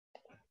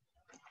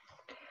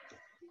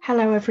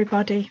Hello,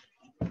 everybody.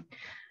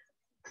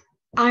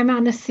 I'm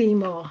Anna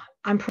Seymour.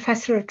 I'm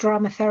Professor of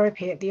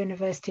Dramatherapy at the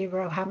University of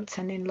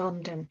Roehampton in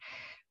London.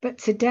 But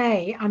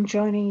today I'm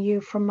joining you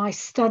from my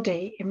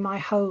study in my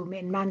home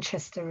in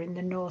Manchester in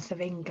the north of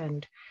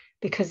England,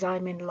 because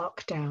I'm in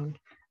lockdown,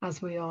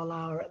 as we all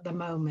are at the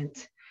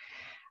moment.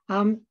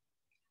 I'm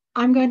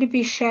going to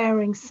be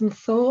sharing some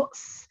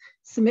thoughts,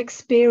 some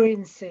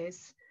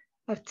experiences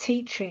of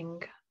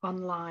teaching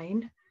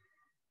online,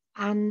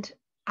 and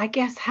I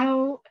guess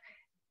how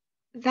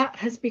that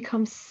has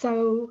become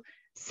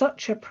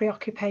such a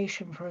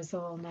preoccupation for us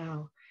all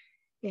now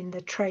in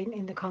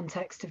the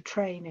context of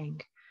training,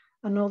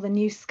 and all the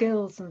new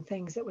skills and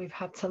things that we've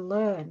had to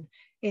learn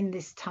in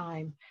this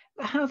time,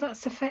 but how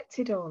that's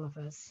affected all of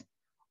us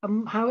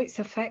and how it's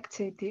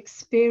affected the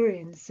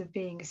experience of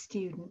being a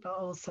student, but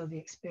also the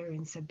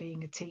experience of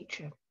being a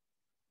teacher.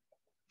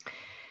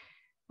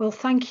 Well,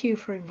 thank you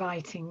for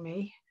inviting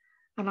me.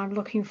 And I'm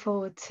looking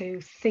forward to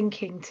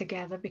thinking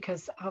together,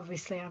 because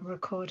obviously I'm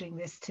recording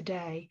this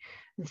today.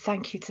 And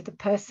thank you to the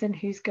person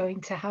who's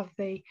going to have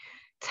the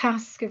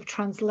task of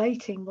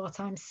translating what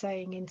I'm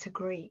saying into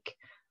Greek.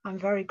 I'm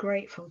very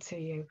grateful to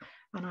you.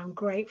 And I'm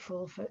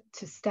grateful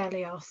to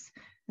Stelios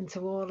and to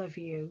all of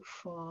you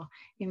for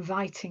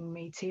inviting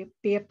me to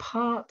be a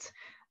part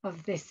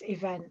of this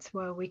event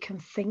where we can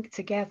think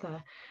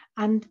together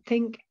and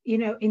think,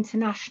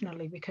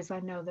 internationally, because I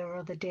know there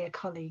are other dear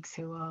colleagues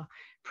who are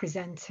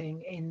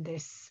presenting in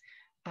this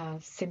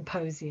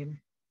symposium.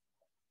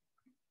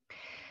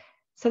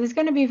 So there's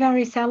going to be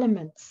various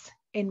elements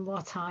in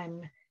what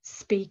I'm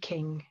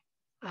speaking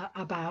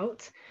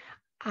about,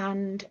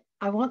 and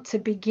I want to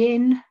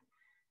begin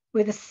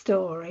with a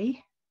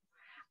story,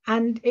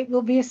 and it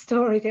will be a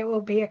story that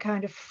will be a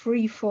kind of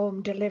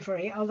free-form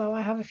delivery, although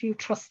I have a few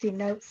trusty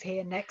notes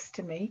here next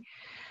to me.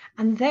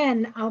 And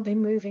then I'll be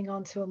moving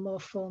on to a more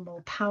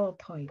formal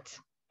PowerPoint.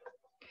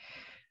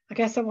 I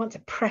guess I want to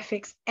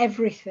prefix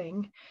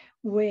everything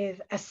with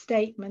a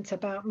statement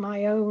about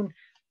my own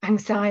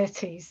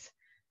anxieties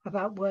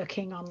about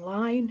working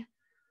online,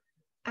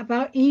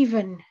 about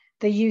even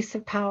the use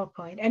of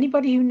PowerPoint.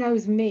 Anybody who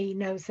knows me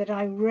knows that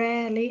I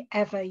rarely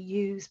ever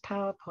use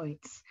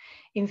PowerPoints.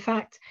 In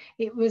fact,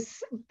 it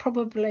was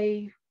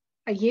probably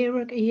a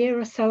year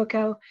or so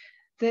ago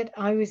that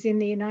I was in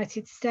the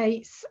United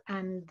States,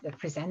 and the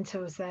presenter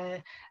was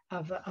there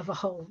of a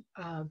whole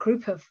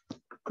group of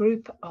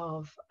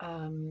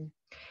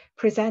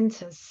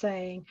presenters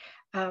saying,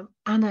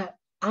 Anna,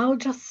 I'll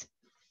just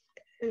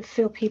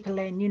fill people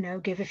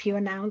in, give a few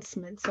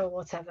announcements or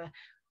whatever,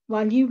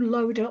 while you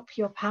load up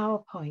your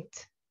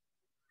PowerPoint.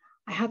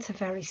 I had to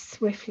very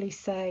swiftly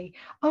say,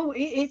 oh,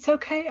 it's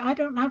okay, I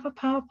don't have a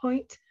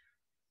PowerPoint.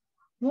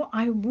 What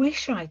I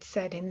wish I'd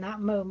said in that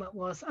moment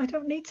was, I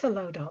don't need to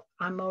load up.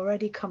 I'm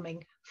already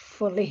coming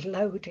fully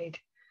loaded.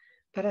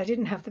 But I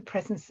didn't have the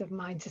presence of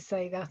mind to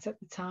say that at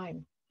the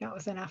time. That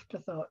was an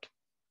afterthought.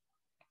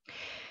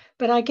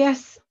 But I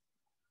guess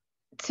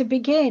to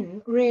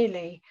begin,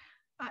 really,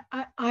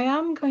 I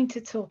am going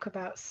to talk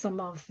about some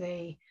of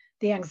the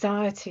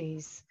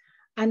anxieties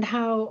and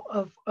how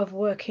of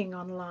working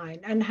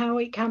online, and how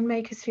it can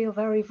make us feel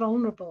very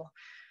vulnerable,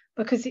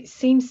 because it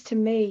seems to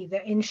me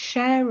that in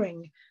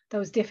sharing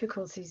those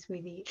difficulties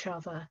with each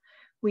other,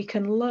 we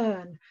can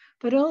learn,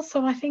 but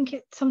also I think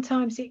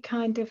sometimes it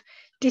kind of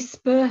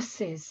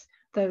disperses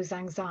those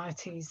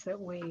anxieties that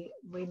we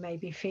may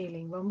be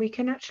feeling when we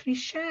can actually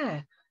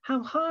share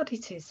how hard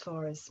it is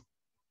for us.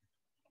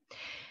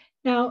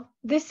 Now,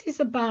 this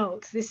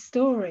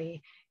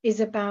story is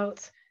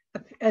about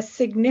a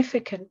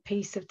significant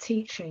piece of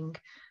teaching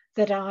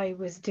that I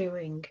was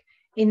doing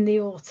in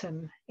the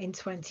autumn in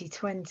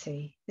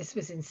 2020. This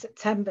was in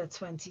September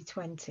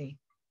 2020.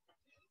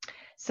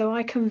 So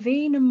I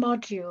convene a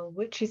module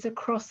which is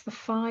across the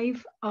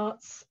 5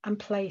 arts and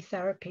play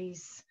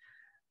therapies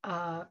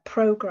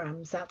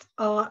programs. That's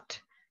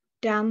art,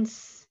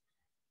 dance,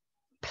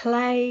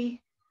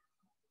 play,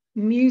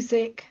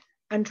 music,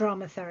 and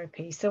drama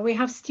therapy. So we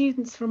have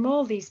students from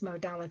all these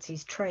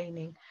modalities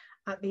training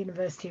at the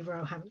University of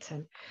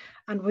Roehampton,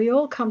 and we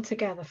all come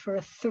together for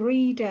a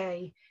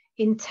 3-day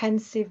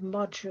intensive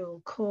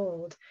module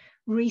called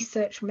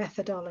Research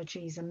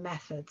Methodologies and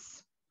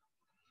Methods.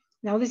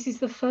 Now, this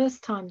is the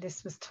first time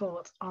this was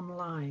taught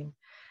online,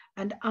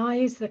 and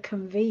I, as the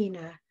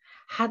convener,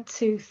 had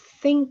to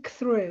think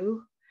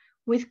through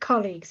with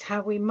colleagues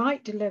how we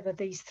might deliver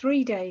these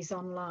 3 days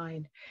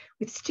online,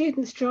 with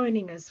students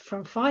joining us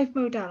from 5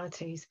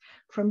 modalities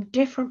from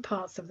different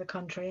parts of the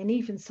country, and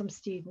even some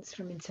students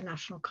from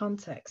international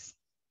contexts.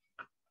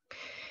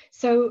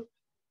 So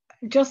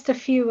just a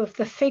few of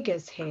the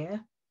figures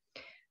here.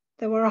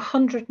 There were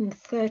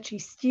 130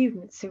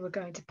 students who were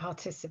going to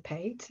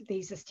participate.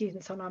 These are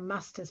students on our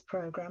master's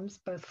programs,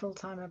 both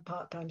full-time and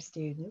part-time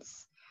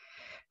students.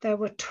 There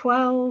were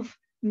 12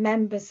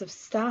 members of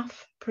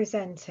staff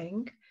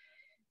presenting,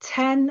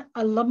 10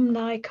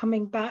 alumni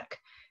coming back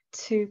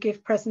to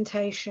give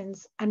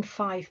presentations, and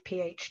 5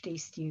 PhD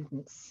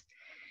students.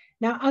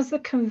 Now, as the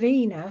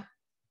convener,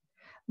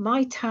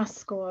 my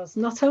task was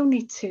not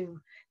only to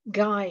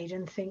guide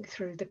and think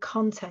through the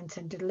content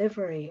and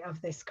delivery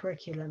of this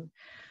curriculum,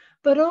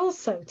 but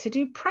also to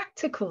do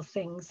practical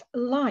things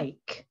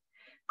like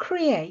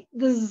create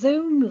the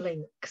Zoom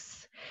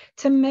links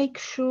to make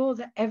sure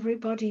that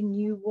everybody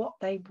knew what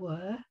they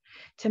were,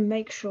 to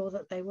make sure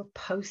that they were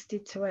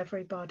posted to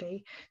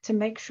everybody, to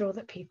make sure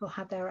that people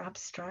had their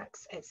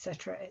abstracts,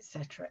 etc.,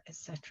 etc.,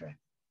 etc.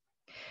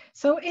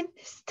 So in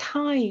this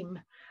time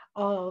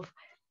of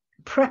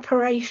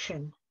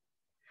preparation,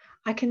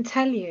 I can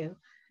tell you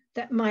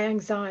that my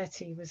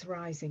anxiety was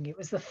rising. It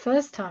was the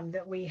first time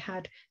that we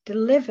had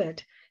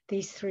delivered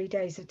these 3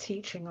 days of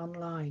teaching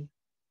online.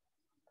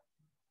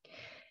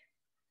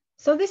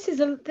 So this is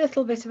a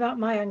little bit about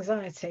my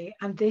anxiety,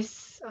 and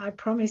this, I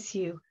promise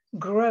you,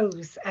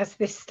 grows as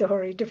this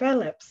story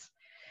develops.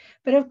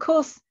 But of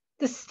course,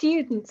 the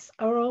students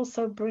are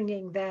also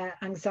bringing their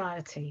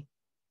anxiety.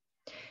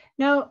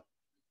 Now,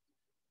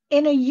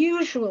 in a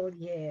usual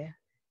year,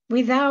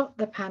 without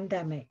the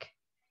pandemic,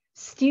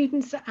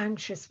 students are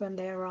anxious when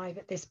they arrive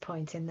at this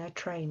point in their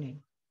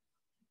training.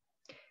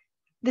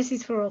 This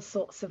is for all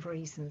sorts of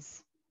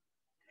reasons.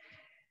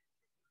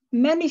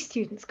 Many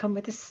students come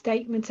with a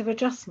statement of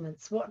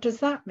adjustments. What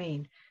does that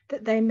mean?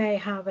 That they may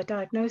have a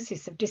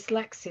diagnosis of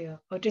dyslexia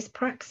or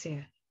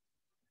dyspraxia.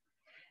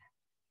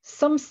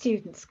 Some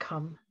students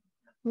come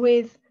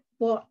with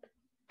what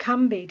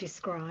can be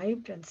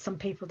described, and some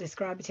people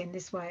describe it in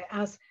this way,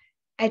 as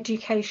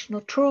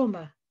educational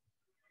trauma.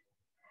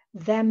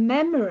 Their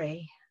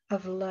memory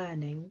of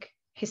learning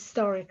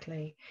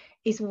historically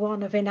is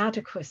one of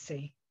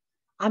inadequacy.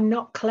 I'm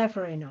not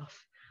clever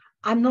enough.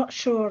 I'm not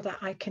sure that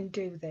I can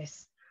do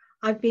this.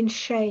 I've been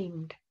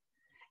shamed.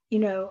 You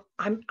know,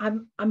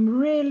 I'm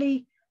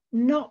really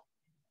not,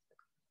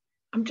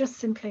 I'm just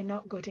simply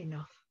not good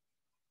enough.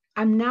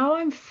 And now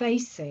I'm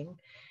facing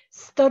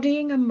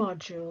studying a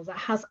module that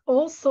has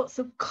all sorts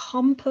of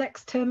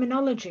complex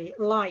terminology,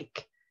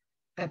 like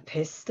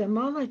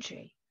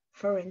epistemology,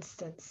 for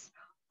instance,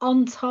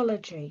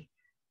 ontology,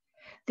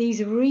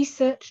 these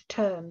research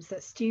terms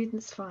that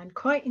students find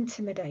quite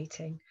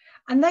intimidating,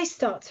 and they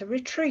start to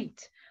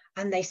retreat.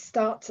 And they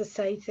start to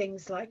say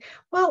things like,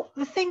 well,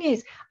 the thing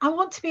is, I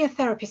want to be a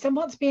therapist. I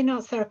want to be an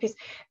arts therapist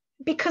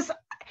because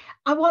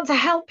I want to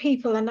help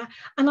people, and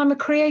I'm a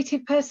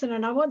creative person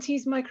and I want to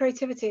use my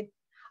creativity.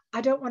 I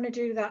don't want to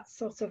do that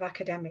sort of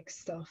academic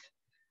stuff.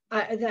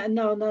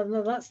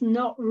 No, that's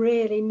not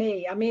really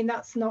me. I mean,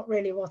 that's not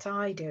really what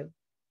I do.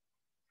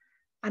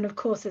 And of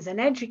course, as an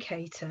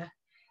educator,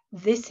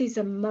 this is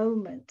a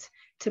moment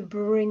to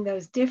bring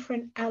those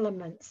different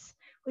elements,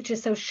 which are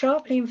so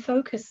sharply in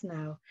focus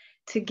now,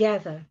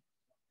 together,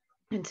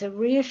 and to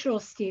reassure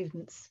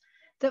students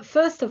that,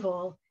 first of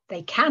all,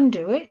 they can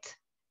do it,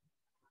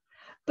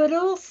 but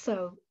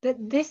also that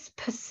this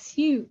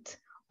pursuit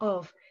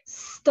of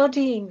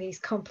studying these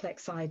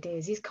complex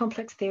ideas, these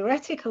complex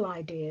theoretical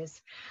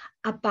ideas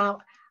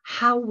about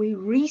how we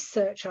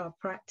research our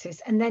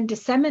practice and then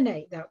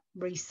disseminate that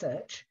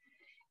research,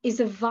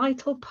 is a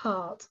vital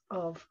part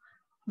of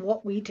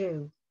what we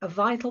do, a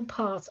vital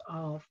part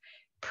of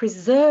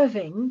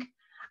preserving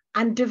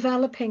and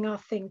developing our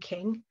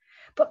thinking,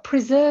 but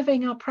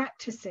preserving our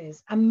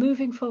practices and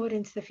moving forward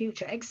into the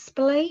future,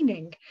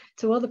 explaining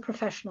to other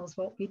professionals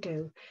what we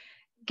do,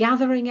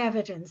 gathering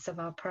evidence of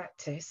our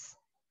practice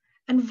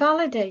and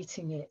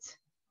validating it.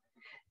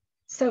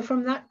 So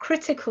from that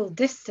critical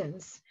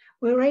distance,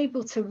 we're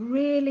able to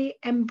really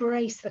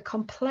embrace the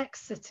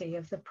complexity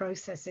of the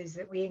processes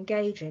that we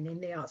engage in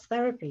the arts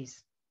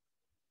therapies.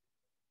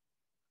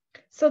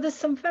 So there's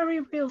some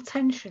very real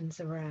tensions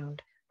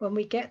around when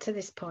we get to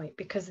this point,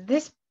 because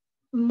this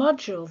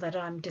module that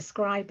I'm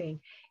describing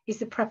is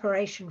the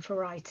preparation for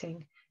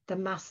writing the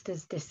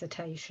master's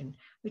dissertation,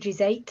 which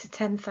is 8,000 to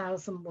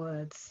 10,000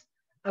 words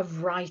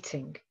of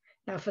writing.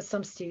 Now, for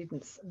some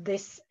students,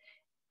 this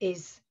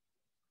is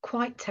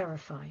quite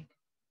terrifying.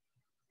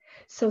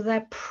 So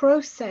their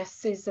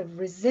processes of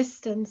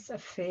resistance,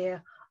 of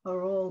fear,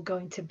 are all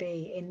going to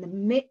be in the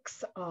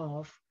mix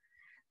of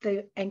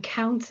the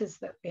encounters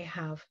that we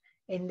have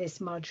in this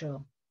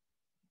module.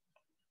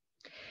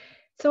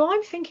 So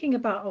I'm thinking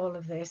about all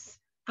of this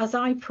as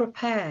I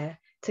prepare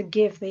to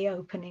give the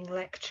opening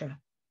lecture.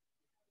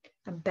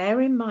 And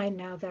bear in mind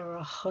now there are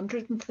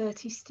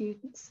 130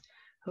 students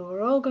who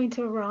are all going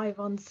to arrive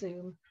on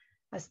Zoom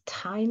as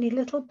tiny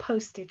little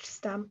postage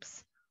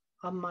stamps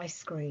on my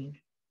screen.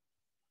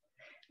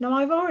 Now,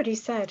 I've already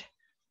said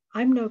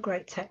I'm no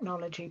great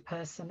technology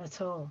person at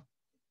all.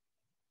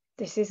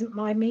 This isn't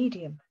my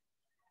medium.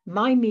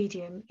 My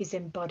medium is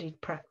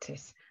embodied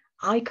practice.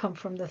 I come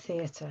from the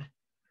theatre.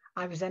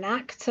 I was an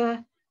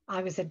actor,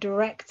 I was a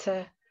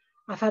director.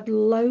 I've had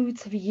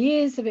loads of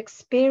years of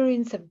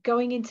experience of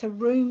going into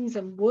rooms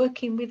and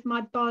working with my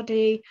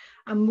body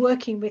and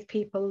working with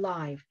people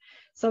live.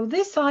 So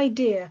this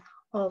idea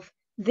of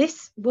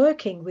this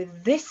working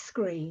with this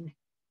screen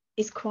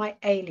is quite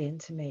alien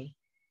to me.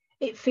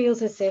 It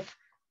feels as if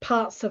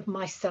parts of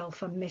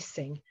myself are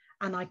missing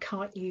and I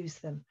can't use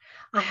them.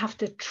 I have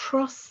to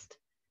trust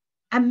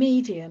a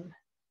medium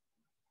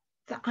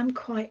that I'm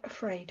quite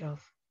afraid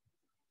of.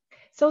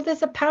 So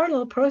there's a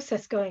parallel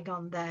process going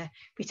on there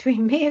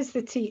between me as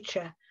the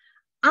teacher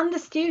and the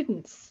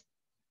students,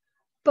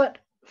 but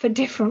for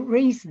different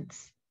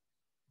reasons.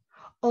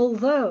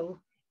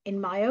 Although in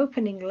my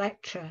opening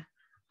lecture,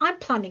 I'm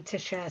planning to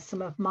share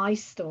some of my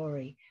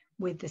story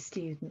with the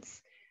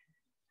students.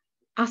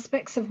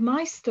 Aspects of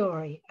my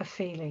story of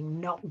feeling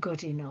not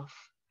good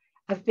enough,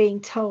 of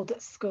being told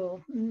at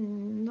school,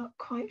 not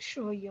quite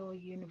sure your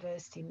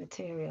university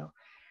material.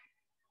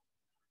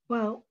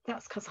 Well,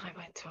 that's because I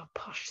went to a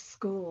posh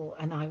school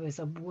and I was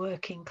a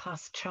working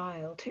class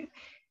child who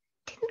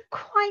didn't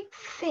quite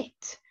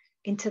fit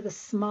into the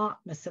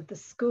smartness of the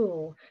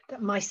school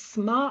that my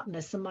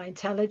smartness and my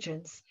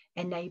intelligence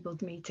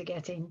enabled me to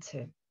get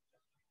into.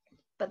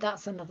 But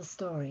that's another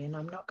story, and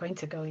I'm not going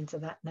to go into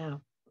that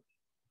now.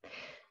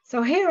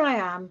 So here I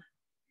am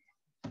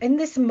in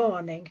this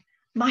morning,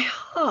 my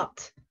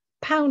heart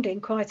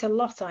pounding quite a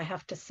lot, I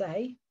have to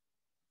say,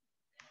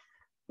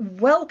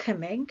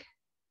 welcoming,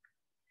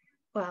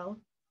 well,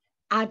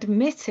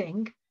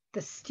 admitting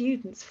the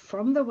students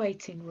from the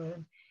waiting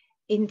room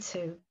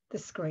into the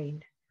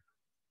screen.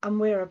 And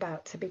we're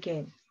about to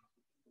begin.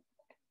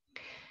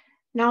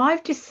 Now,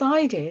 I've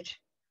decided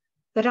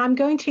that I'm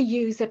going to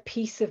use a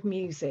piece of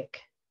music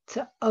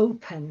to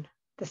open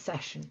the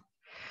session.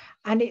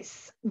 And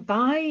it's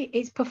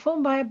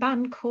performed by a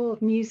band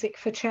called Music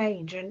for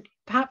Change. And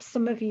perhaps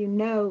some of you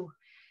know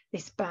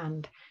this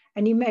band.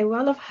 And you may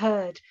well have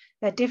heard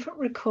their different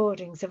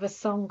recordings of a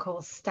song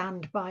called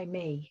Stand By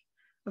Me,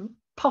 a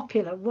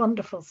popular,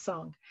 wonderful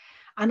song.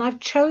 And I've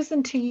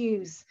chosen to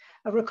use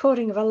a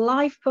recording of a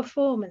live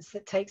performance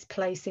that takes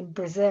place in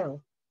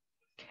Brazil,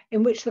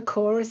 in which the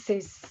chorus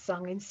is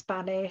sung in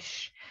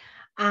Spanish.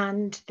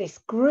 And this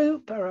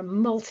group are a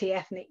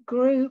multi-ethnic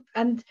group.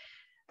 And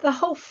the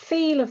whole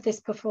feel of this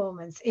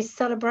performance is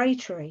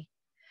celebratory,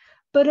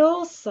 but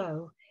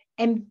also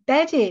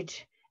embedded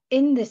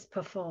in this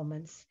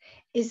performance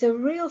is a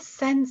real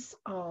sense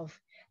of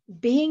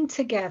being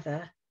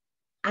together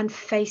and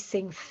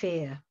facing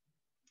fear.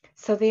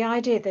 So the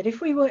idea that if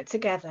we work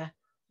together,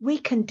 we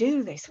can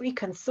do this, we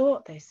can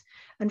sort this.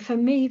 And for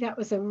me, that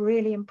was a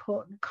really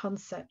important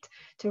concept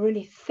to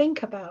really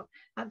think about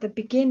at the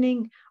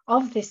beginning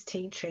of this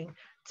teaching,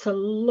 to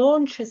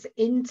launch us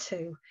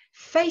into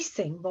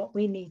facing what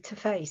we need to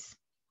face.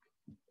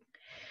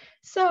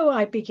 So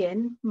I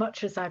begin,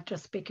 much as I've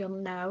just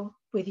begun now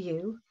with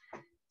you,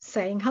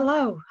 saying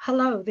hello,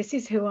 hello, this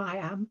is who I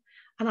am.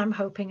 And I'm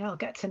hoping I'll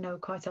get to know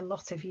quite a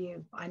lot of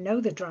you. I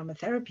know the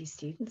Dramatherapy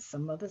students,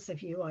 some others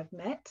of you I've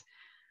met.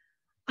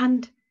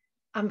 And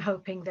I'm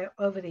hoping that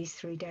over these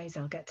 3 days,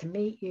 I'll get to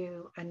meet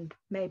you, and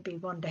maybe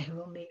one day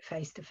we'll meet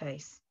face to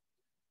face.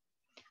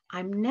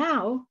 I'm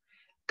now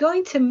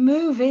going to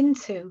move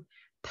into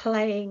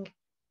playing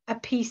a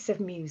piece of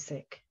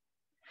music.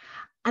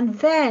 And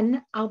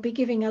then I'll be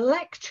giving a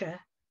lecture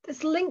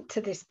that's linked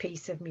to this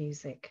piece of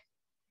music.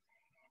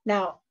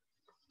 Now,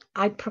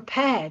 I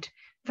prepared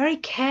very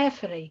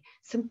carefully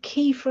some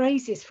key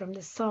phrases from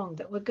the song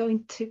that were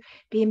going to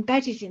be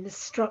embedded in the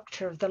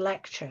structure of the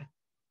lecture.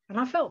 And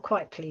I felt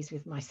quite pleased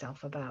with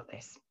myself about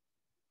this.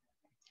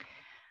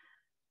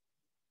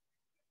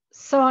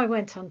 So I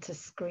went on to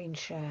screen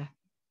share.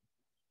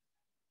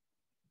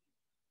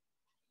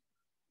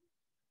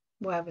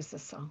 Where was the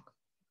song?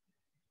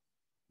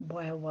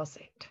 Where was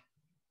it?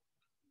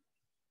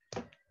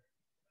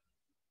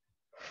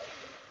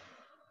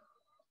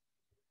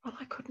 Well,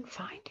 I couldn't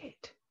find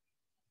it.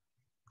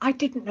 I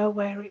didn't know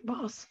where it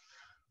was.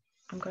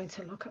 I'm going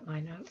to look at my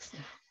notes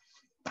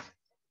now.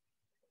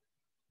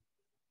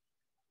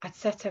 I'd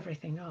set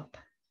everything up.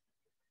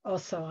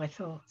 Also, I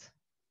thought.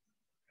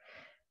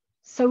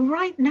 So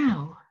right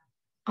now,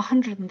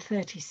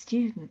 130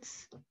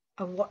 students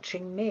are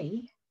watching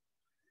me,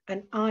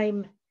 and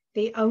I'm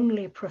the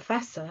only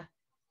professor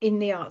in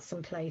the arts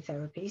and play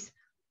therapies.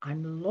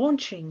 I'm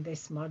launching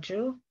this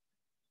module,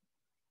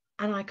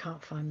 and I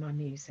can't find my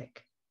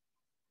music.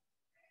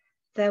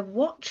 They're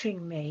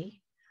watching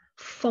me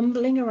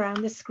fumbling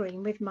around the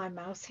screen with my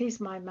mouse. Here's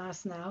my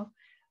mouse now.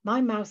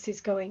 My mouse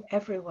is going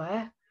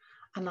everywhere,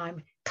 and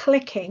I'm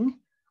clicking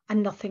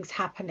and nothing's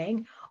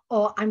happening,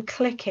 or I'm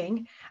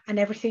clicking and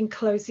everything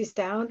closes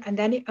down and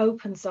then it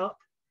opens up,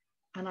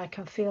 and I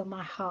can feel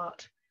my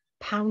heart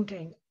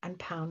pounding and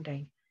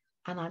pounding,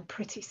 and I'm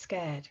pretty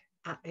scared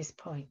at this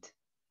point.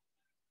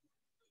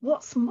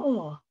 What's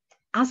more,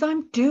 as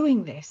I'm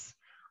doing this,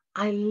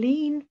 I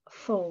lean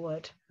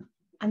forward,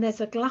 and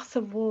there's a glass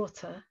of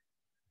water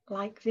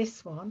like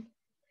this one,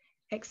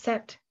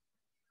 except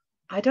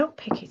I don't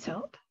pick it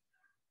up.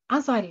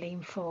 As I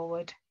lean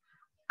forward,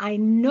 I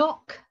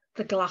knock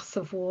the glass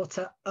of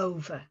water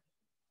over.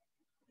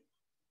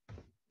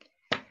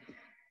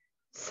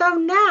 So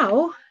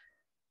now,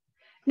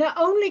 not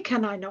only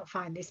can I not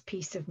find this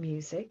piece of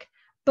music,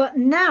 but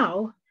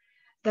now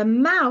the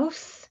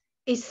mouse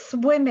is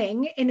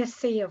swimming in a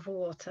sea of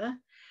water.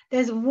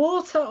 There's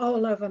water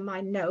all over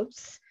my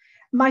notes.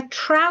 My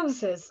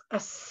trousers are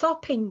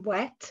sopping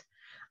wet,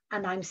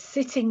 and I'm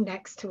sitting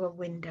next to a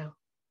window.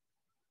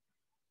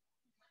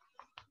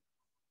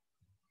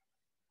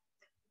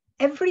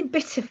 every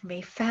bit of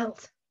me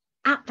felt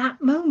at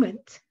that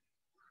moment,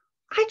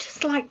 I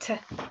just like to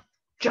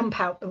jump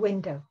out the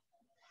window.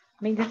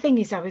 I mean, the thing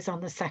is, I was on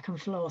the second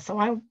floor, so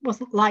I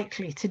wasn't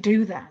likely to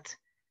do that.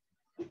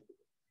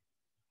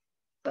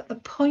 But the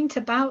point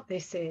about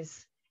this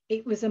is,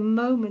 it was a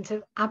moment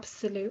of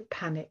absolute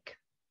panic,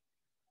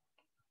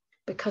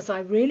 because I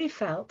really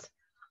felt,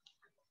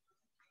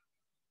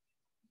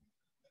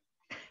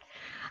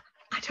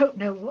 I don't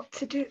know what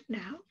to do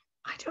now.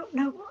 I don't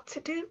know what to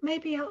do.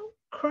 Maybe I'll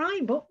cry,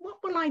 but what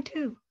will I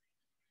do?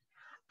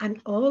 And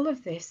all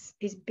of this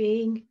is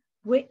being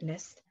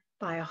witnessed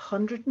by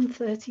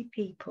 130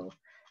 people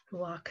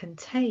who are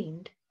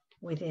contained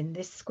within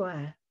this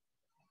square.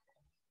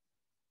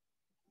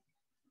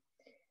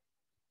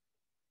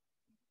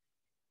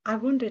 I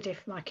wondered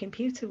if my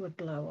computer would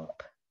blow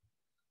up.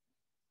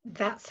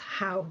 That's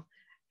how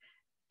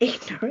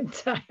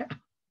ignorant I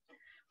am.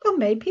 Well,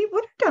 maybe it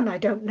would have done, I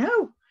don't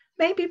know.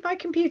 Maybe my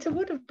computer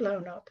would have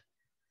blown up.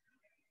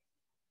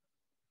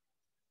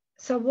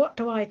 So what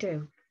do I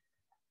do?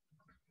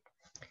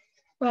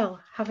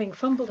 Well, having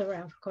fumbled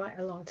around for quite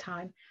a long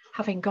time,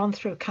 having gone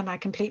through, can I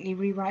completely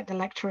rewrite the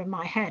lecture in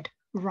my head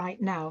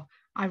right now?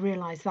 I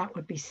realized that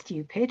would be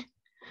stupid.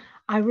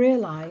 I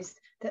realized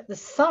that the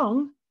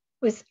song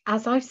was,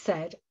 as I've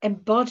said,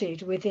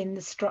 embodied within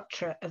the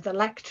structure of the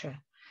lecture.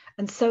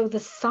 And so the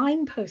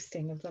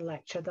signposting of the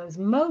lecture, those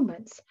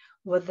moments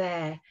were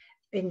there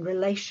in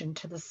relation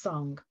to the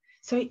song.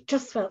 So it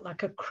just felt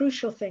like a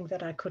crucial thing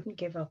that I couldn't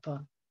give up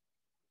on.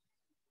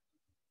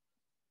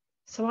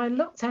 So I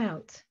looked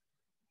out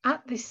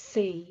at this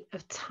sea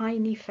of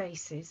tiny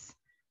faces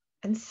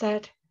and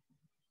said,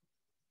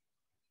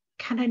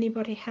 can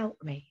anybody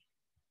help me?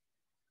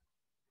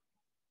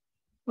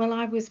 Well,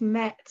 I was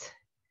met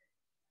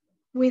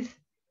with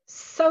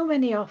so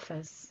many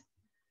offers.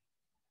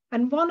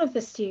 And one of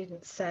the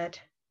students said,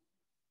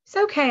 it's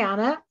okay,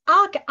 Anna,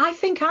 I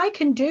think I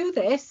can do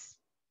this.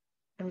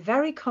 And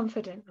very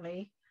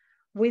confidently,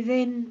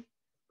 within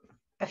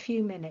a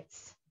few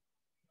minutes,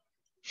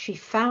 she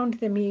found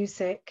the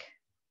music,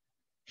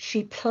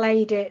 she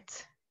played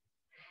it,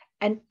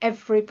 and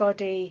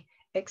everybody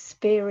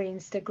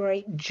experienced a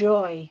great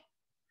joy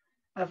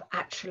of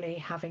actually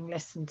having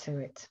listened to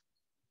it.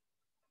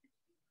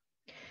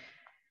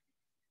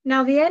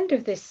 Now, the end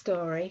of this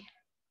story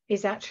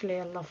is actually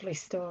a lovely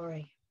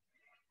story.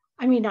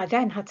 I mean, I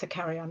then had to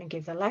carry on and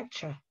give the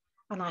lecture.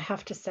 And I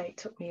have to say, it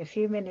took me a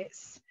few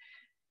minutes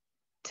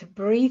to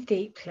breathe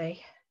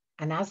deeply.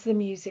 And as the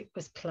music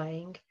was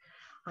playing,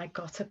 I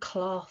got a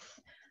cloth.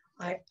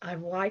 I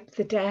wiped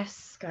the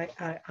desk.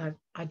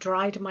 I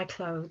dried my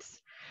clothes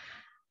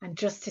and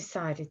just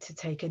decided to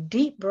take a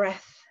deep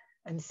breath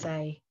and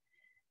say,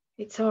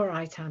 it's all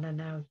right, Anna,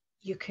 now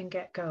you can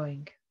get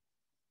going.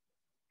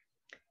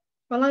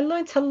 Well, I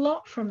learned a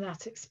lot from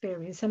that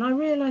experience, and I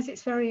realize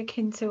it's very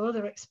akin to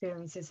other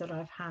experiences that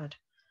I've had,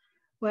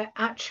 where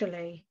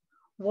actually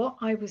what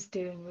I was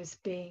doing was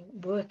really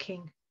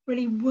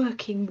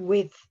working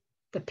with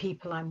the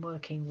people I'm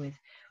working with,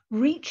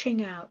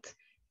 reaching out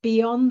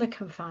beyond the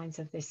confines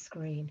of this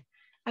screen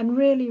and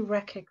really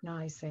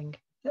recognizing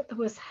that there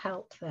was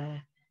help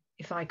there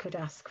if I could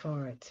ask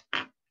for it.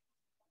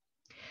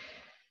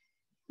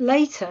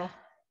 Later,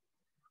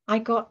 I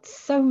got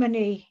so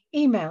many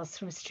emails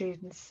from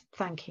students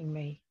thanking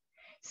me,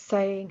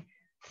 saying,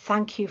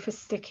 thank you for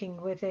sticking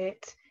with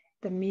it.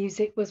 The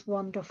music was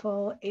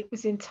wonderful. It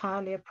was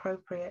entirely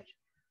appropriate.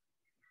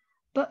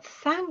 But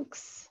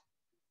thanks.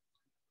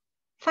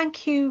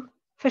 Thank you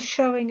for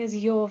showing us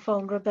your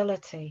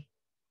vulnerability.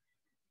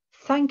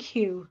 Thank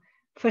you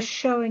for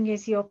showing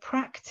us your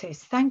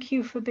practice. Thank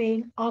you for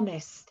being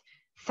honest.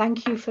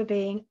 Thank you for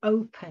being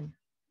open.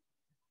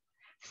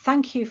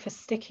 Thank you for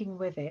sticking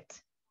with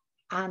it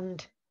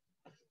and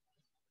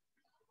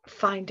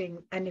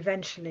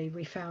eventually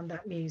we found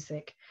that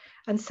music.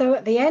 And so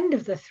at the end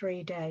of the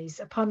 3 days,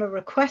 upon a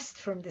request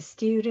from the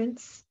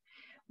students,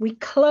 we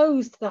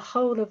closed the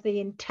whole of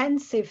the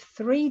intensive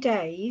 3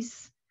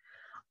 days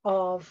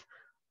of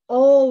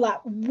all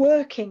that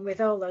working with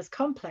all those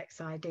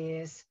complex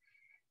ideas.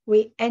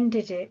 We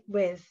ended it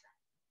with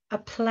a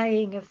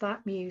playing of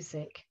that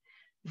music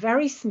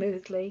very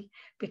smoothly,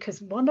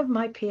 because one of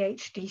my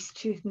PhD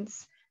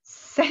students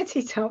set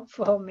it up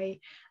for me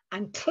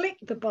and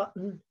clicked the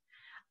button,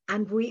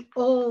 and we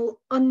all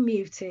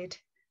unmuted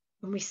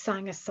and we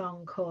sang a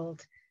song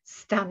called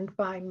Stand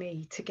By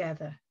Me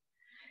together.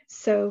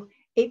 So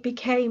it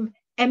became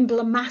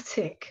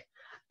emblematic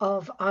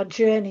of our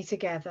journey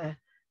together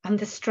and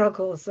the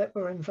struggles that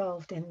were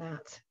involved in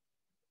that.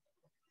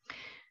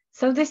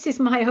 So this is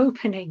my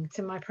opening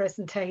to my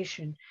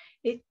presentation.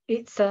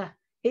 It's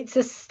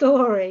a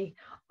story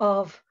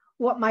of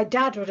what my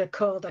dad would have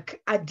called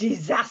a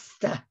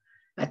disaster,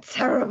 a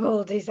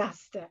terrible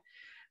disaster,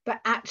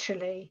 but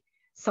actually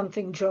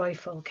something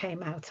joyful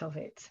came out of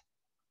it.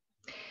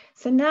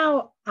 So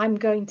now I'm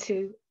going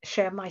to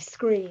share my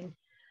screen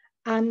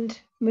and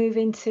move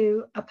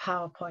into a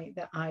PowerPoint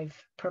that I've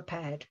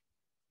prepared.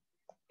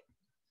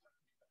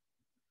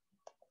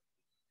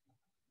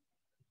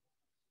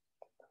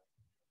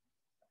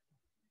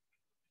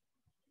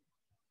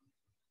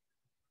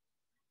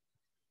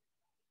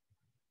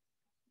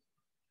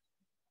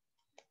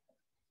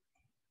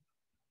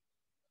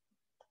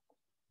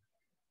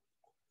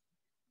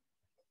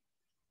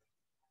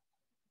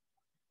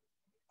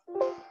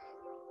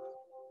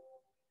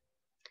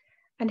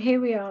 And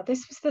here we are.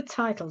 This was the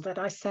title that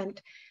I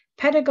sent,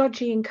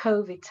 Pedagogy in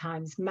COVID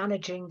Times,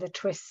 Managing the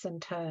Twists and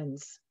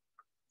Turns.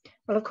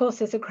 Well, of course,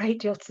 there's a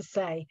great deal to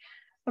say.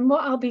 And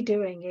what I'll be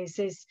doing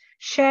is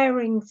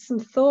sharing some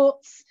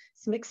thoughts,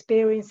 some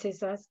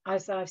experiences,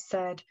 as I've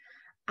said,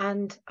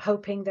 and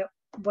hoping that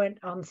when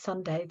on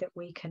Sunday that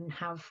we can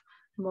have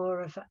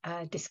more of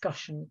a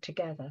discussion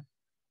together.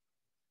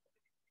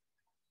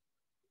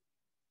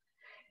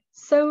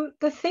 So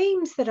the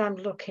themes that I'm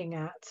looking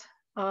at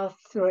are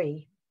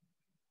three.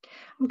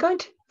 I'm going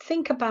to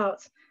think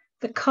about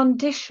the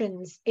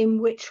conditions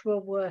in which we're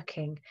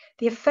working,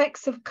 the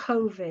effects of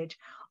COVID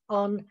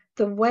on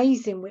the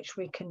ways in which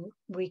we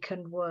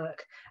can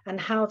work, and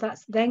how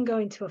that's then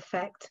going to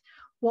affect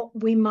what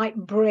we might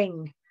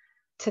bring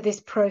to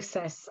this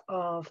process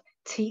of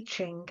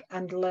teaching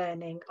and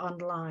learning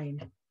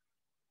online.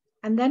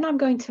 And then I'm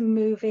going to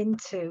move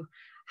into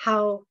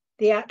how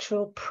the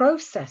actual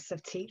process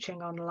of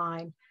teaching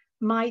online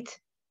might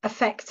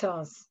affect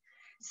us.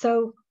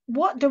 So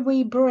what do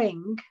we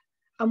bring,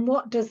 and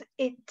what does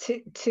it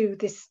to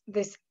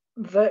this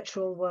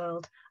virtual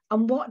world,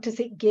 and what does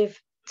it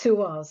give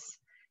to us?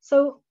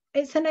 So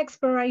it's an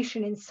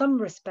exploration in some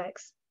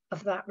respects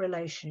of that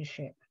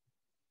relationship.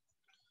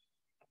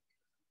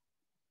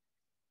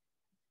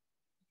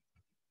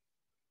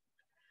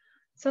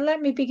 So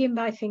let me begin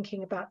by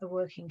thinking about the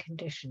working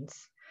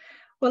conditions.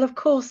 Well, of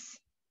course,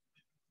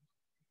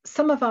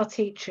 some of our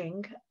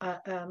teaching,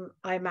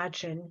 I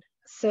imagine,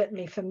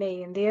 certainly for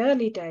me in the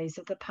early days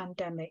of the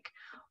pandemic,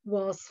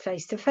 was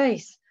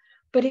face-to-face,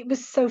 but it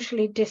was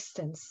socially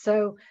distanced.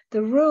 So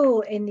the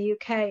rule in the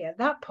UK at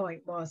that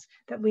point was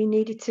that we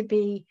needed to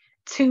be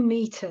 2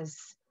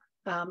 meters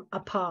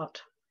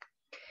apart.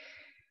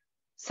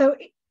 So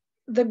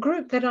the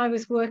group that I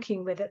was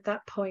working with at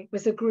that point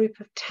was a group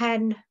of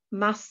 10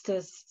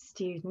 master's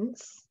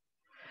students,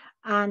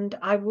 and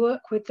I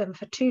work with them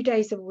for 2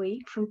 days a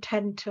week from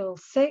 10 till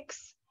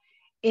 6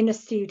 in a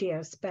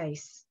studio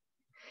space.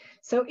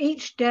 So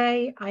each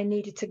day I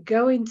needed to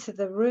go into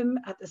the room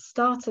at the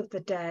start of the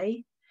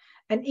day,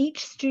 and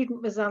each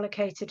student was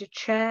allocated a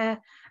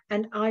chair,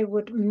 and I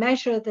would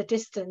measure the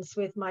distance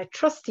with my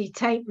trusty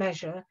tape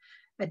measure,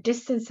 a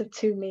distance of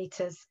 2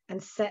 meters,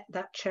 and set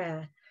that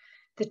chair.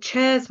 The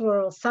chairs were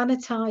all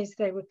sanitized,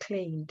 they were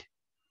cleaned.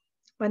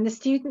 When the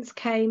students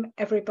came,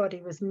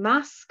 everybody was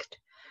masked,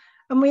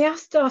 and we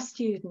asked our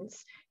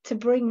students to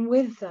bring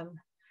with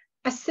them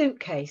a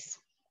suitcase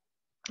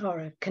or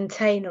a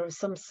container of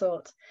some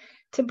sort,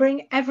 to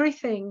bring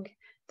everything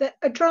that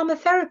a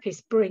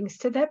dramatherapist brings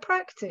to their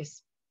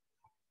practice.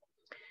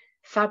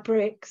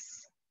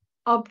 Fabrics,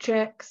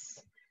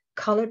 objects,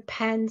 coloured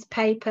pens,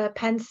 paper,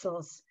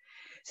 pencils.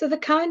 So the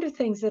kind of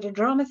things that a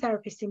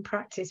dramatherapist in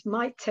practice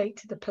might take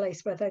to the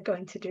place where they're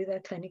going to do their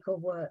clinical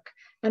work.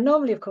 And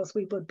normally, of course,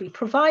 we would be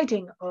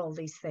providing all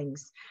these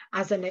things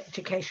as an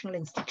educational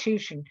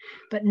institution.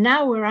 But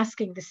now we're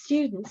asking the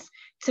students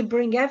to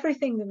bring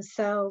everything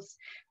themselves,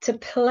 to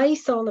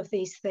place all of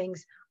these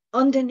things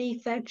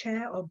underneath their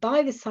chair or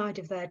by the side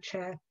of their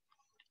chair.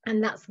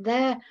 And that's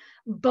their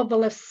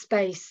bubble of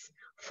space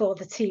for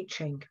the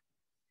teaching.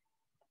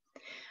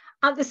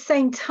 At the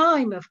same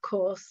time, of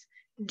course,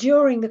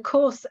 during the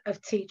course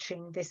of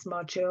teaching this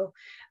module,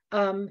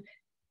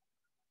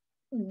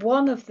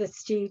 one of the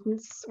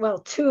students, well,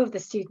 2 of the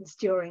students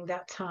during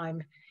that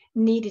time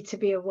needed to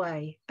be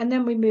away. And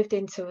then we moved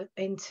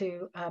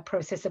into a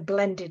process of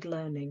blended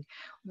learning,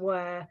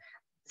 where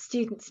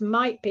students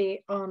might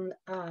be on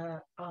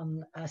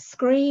a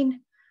screen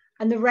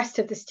and the rest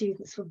of the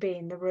students would be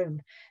in the room.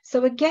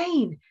 So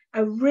again,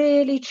 a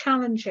really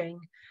challenging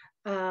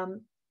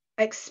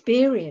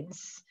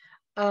experience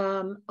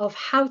of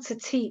how to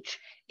teach,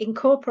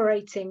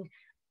 incorporating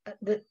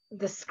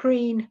the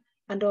screen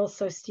and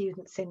also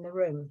students in the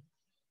room.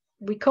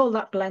 We call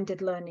that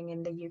blended learning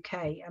in the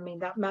UK. I mean,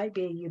 that might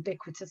be a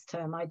ubiquitous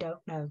term, I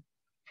don't know.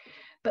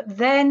 But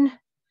then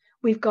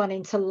we've gone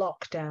into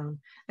lockdown,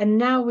 and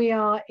now we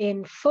are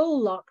in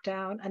full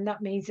lockdown, and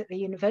that means that the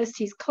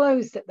university is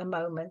closed at the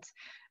moment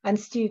and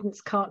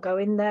students can't go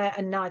in there,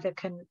 and neither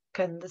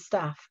can the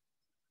staff.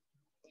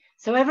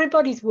 So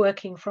everybody's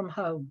working from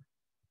home.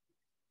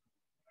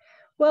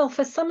 Well,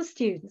 for some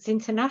students,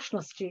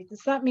 international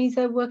students, that means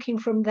they're working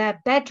from their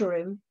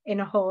bedroom in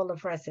a hall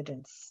of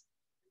residence.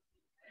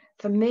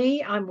 For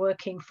me, I'm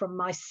working from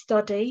my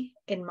study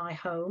in my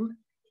home,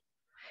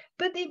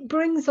 but it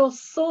brings all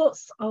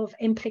sorts of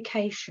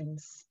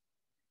implications,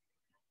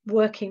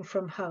 working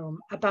from home,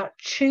 about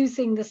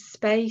choosing the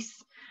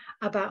space,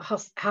 about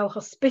how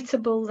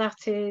hospitable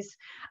that is,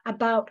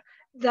 about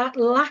that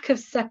lack of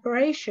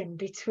separation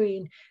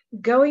between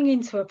going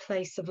into a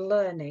place of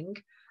learning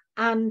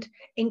and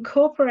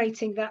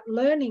incorporating that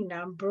learning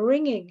now,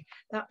 bringing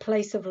that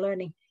place of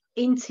learning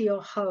into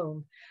your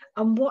home,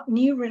 and what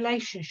new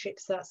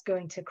relationships that's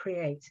going to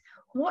create.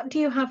 What do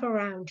you have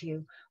around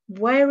you?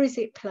 Where is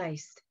it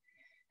placed?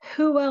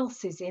 Who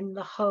else is in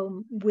the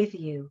home with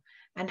you?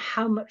 And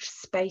how much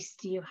space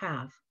do you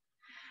have?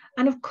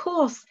 And of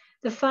course,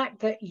 the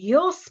fact that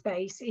your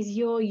space is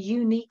your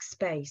unique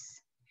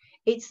space.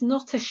 It's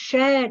not a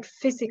shared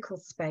physical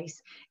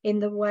space in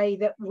the way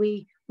that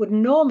we would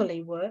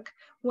normally work,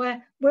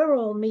 where we're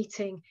all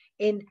meeting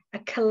in a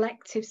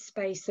collective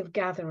space of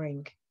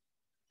gathering.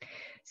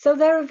 So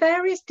there are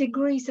various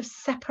degrees of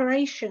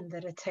separation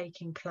that are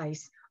taking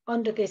place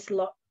under this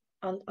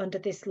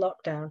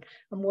lockdown,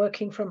 and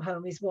working from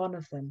home is one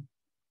of them.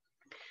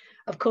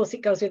 Of course,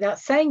 it goes without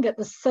saying that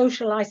the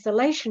social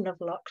isolation of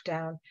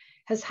lockdown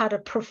has had a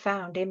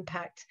profound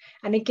impact.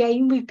 And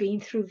again, we've been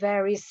through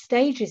various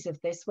stages of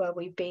this, where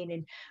we've been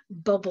in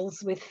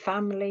bubbles with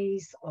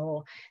families,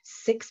 or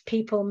 6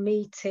 people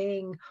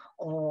meeting,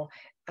 or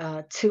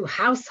 2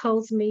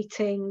 households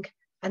meeting,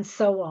 and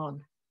so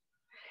on.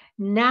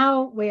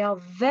 Now we are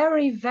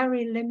very,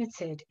 very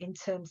limited in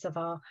terms of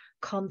our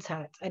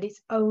contact, and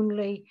it's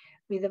only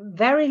with a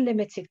very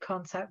limited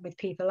contact with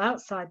people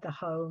outside the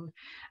home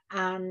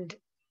and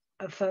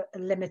for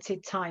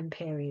limited time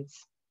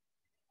periods.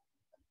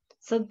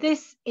 So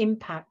this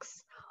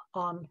impacts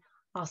on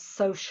our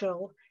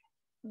social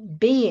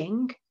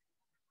being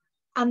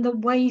and the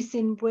ways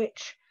in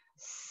which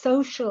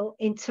social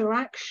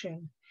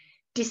interaction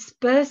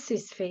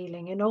disperses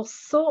feeling in all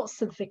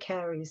sorts of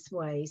vicarious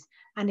ways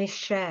and is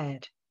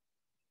shared.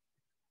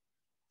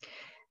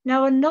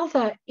 Now,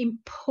 another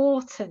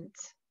important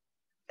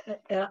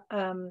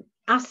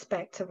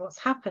aspect of what's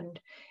happened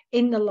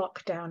in the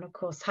lockdown, of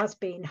course, has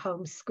been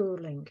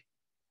homeschooling.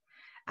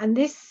 And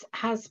this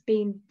has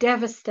been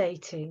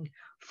devastating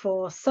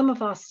for some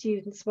of our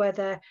students, where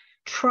they're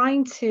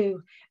trying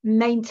to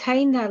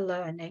maintain their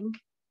learning.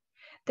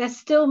 They're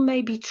still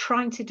maybe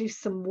trying to do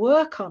some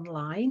work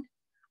online,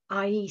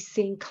 i.e.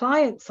 seeing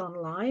clients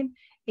online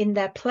in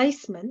their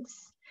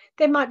placements.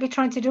 They might be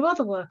trying to do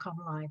other work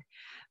online,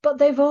 but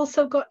they've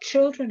also got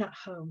children at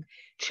home,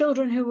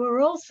 children who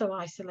are also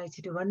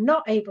isolated, who are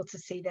not able to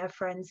see their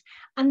friends,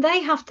 and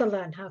they have to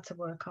learn how to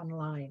work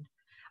online.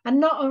 And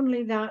not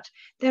only that,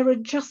 they're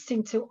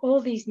adjusting to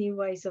all these new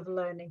ways of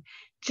learning,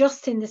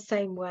 just in the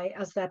same way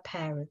as their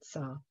parents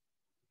are,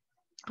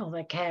 or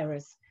their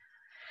carers.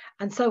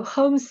 And so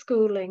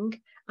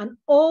homeschooling and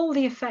all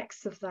the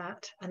effects of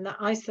that and the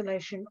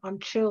isolation on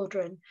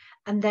children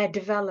and their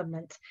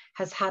development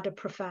has had a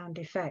profound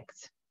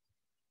effect.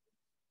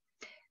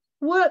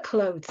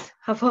 Workloads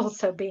have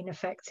also been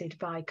affected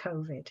by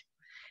COVID.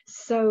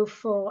 So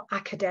for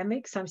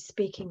academics, I'm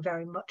speaking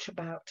very much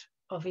about,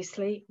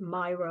 obviously,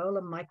 my role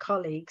and my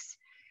colleagues.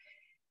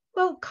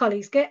 Well,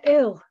 colleagues get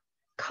ill,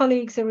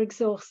 colleagues are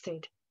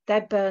exhausted,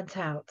 they're burnt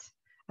out.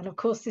 And of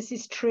course, this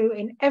is true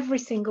in every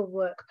single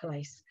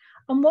workplace.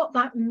 And what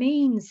that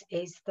means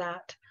is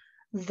that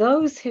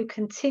those who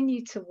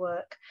continue to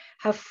work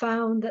have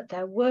found that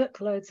their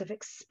workloads have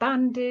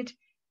expanded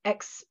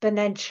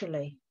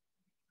exponentially.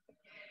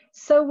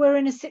 So we're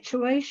in a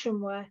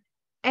situation where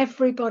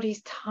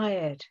everybody's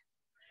tired.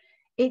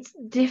 It's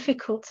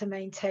difficult to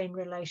maintain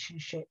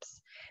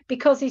relationships,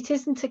 because it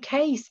isn't a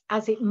case,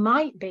 as it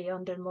might be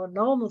under more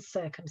normal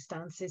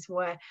circumstances,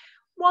 where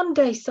one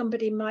day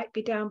somebody might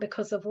be down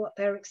because of what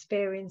they're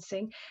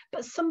experiencing,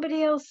 but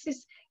somebody else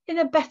is in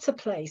a better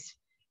place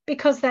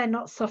because they're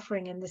not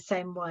suffering in the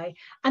same way,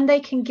 and they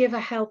can give a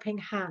helping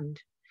hand.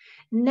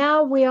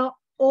 Now we are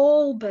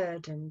all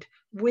burdened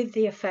with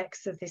the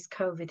effects of this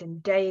COVID,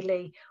 and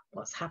daily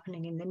what's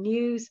happening in the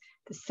news,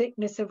 the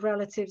sickness of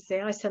relatives,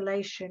 the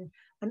isolation,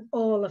 and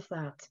all of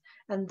that.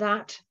 And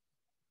that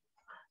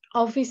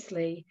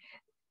obviously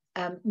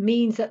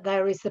means that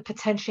there is the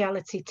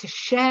potentiality to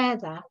share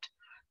that,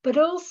 but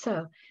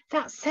also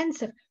that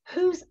sense of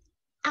who's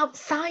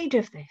outside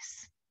of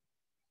this.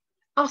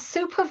 Our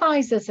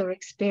supervisors are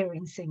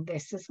experiencing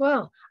this as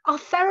well. Our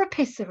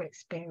therapists are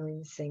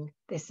experiencing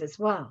this as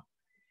well.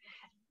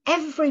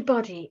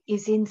 Everybody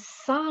is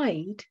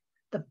inside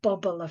the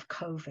bubble of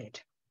COVID.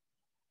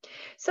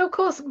 So, of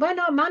course, when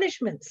our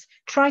managements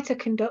try to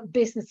conduct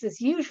business as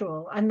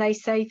usual, and they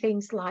say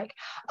things like,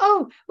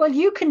 oh, well,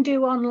 you can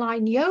do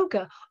online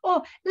yoga,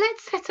 or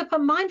let's set up a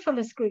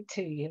mindfulness group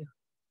to you.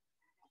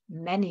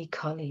 Many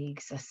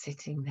colleagues are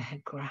sitting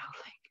there growling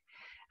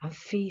and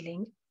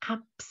feeling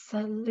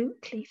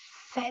absolutely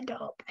fed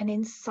up and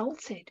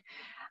insulted,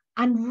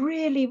 and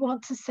really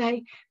want to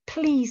say,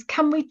 please,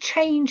 can we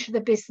change the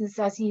business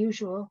as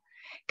usual?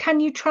 Can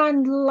you try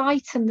and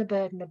lighten the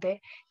burden a bit?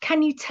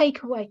 Can you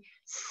take away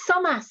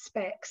some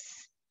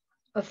aspects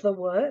of the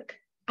work?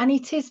 And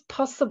it is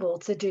possible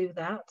to do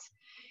that,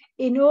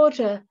 in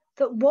order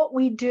that what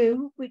we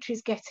do, which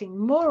is getting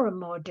more and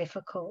more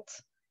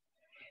difficult,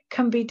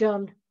 can be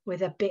done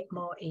with a bit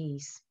more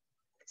ease.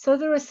 So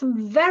there are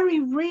some very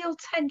real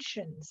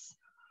tensions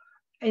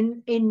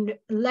in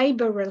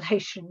labour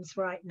relations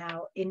right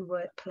now in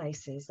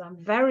workplaces. I'm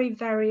very,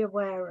 very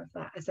aware of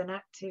that as an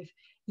active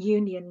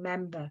union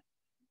member.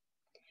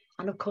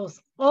 And of course,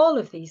 all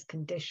of these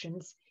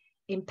conditions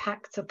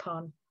impact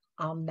upon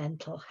our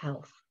mental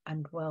health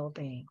and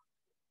well-being.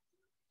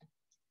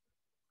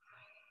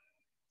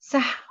 So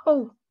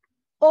how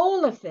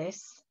all of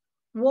this,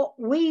 what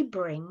we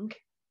bring,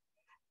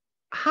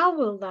 how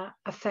will that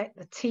affect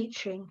the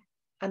teaching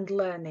and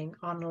learning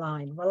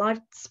online? Well,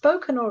 I've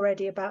spoken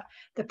already about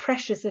the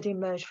pressures that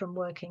emerge from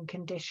working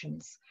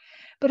conditions.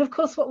 But of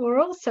course, what we're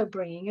also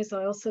bringing, as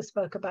I also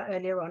spoke about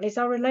earlier on, is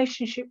our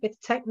relationship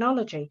with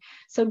technology.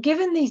 So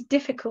given these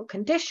difficult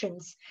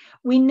conditions,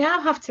 we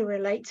now have to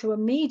relate to a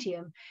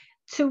medium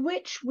to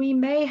which we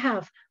may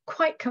have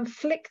quite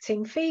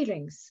conflicting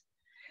feelings.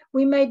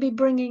 We may be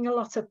bringing a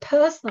lot of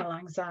personal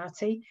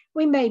anxiety.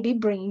 We may be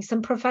bringing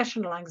some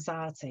professional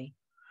anxiety.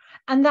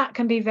 And that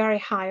can be very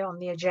high on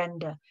the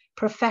agenda,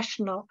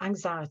 professional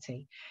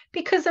anxiety.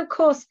 Because, of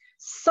course,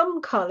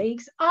 some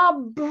colleagues are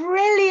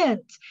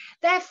brilliant.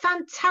 They're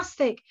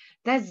fantastic.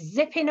 They're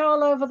zipping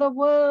all over the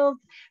world,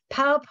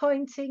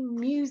 PowerPointing,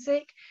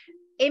 music,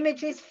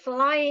 images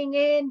flying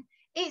in.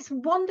 It's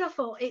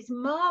wonderful. It's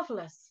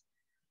marvelous.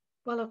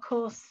 Well, of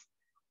course,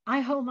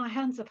 I hold my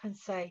hands up and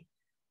say,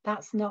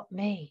 that's not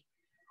me.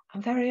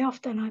 And very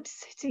often I'm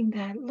sitting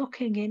there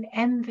looking in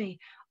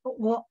envy at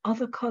what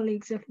other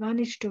colleagues have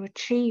managed to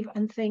achieve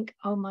and think,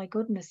 oh my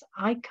goodness,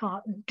 I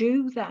can't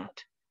do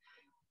that.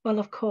 Well,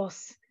 of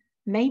course,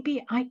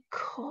 maybe I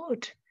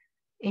could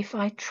if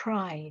I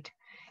tried,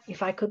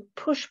 if I could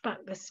push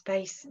back the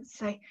space and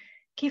say,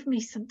 give me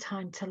some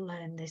time to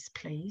learn this,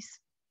 please.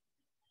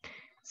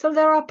 So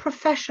there are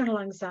professional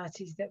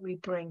anxieties that we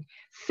bring,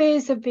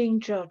 fears of being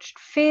judged,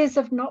 fears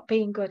of not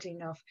being good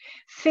enough,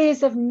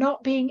 fears of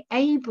not being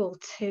able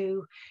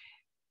to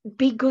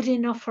be good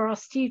enough for our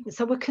students.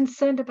 So we're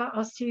concerned about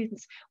our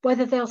students,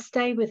 whether they'll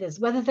stay with us,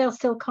 whether they'll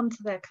still come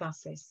to their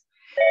classes.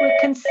 We're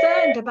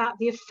concerned about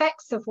the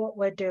effects of what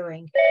we're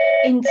doing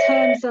in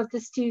terms of the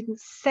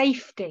students'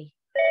 safety.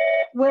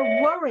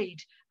 We're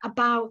worried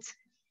about,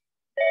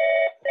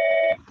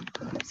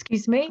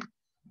 excuse me,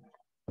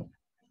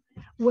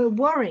 we're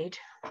worried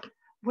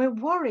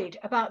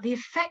about the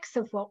effects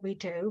of what we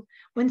do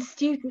when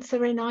students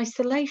are in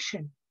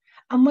isolation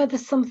and whether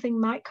something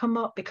might come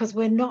up because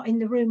we're not in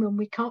the room and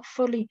we can't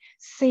fully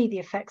see the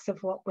effects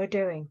of what we're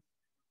doing.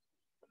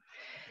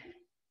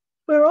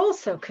 We're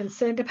also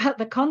concerned about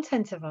the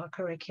content of our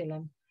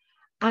curriculum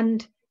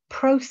and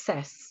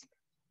process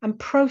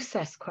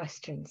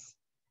questions.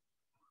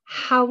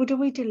 How do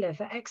we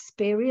deliver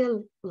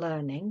experiential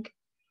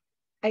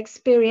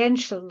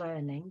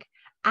learning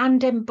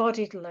and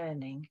embodied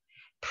learning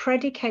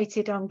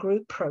predicated on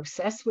group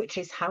process, which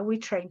is how we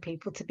train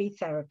people to be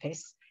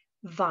therapists,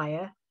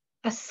 via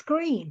a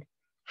screen?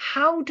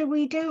 How do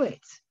we do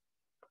it?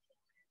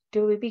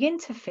 Do we begin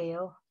to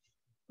feel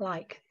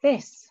like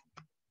this?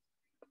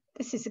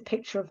 This is a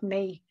picture of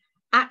me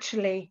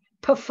actually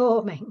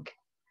performing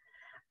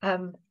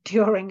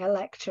during a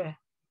lecture.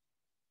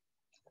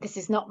 This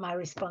is not my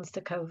response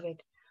to COVID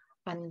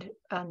and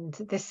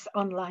this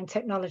online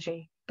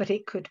technology, but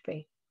it could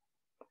be.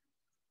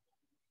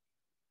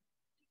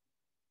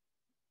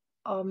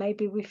 Or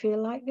maybe we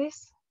feel like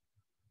this.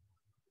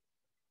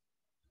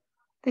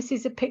 This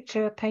is a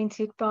picture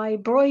painted by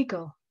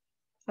Bruegel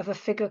of a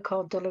figure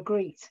called de la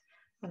Grite,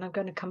 and I'm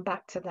going to come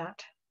back to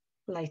that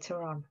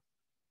later on.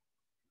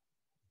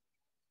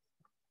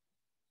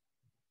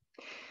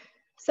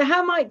 So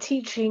how might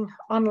teaching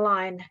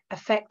online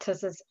affect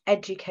us as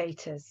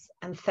educators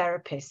and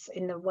therapists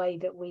in the way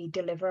that we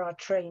deliver our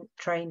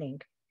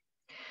training?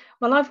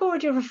 Well, I've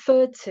already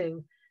referred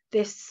to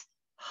this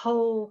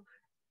whole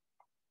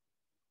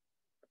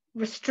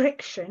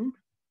restriction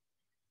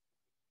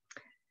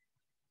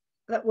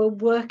that we're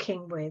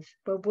working with.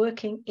 We're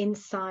working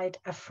inside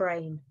a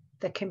frame,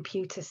 the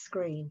computer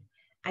screen.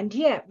 And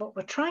yet what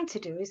we're trying to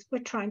do is we're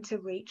trying to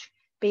reach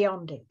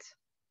beyond it.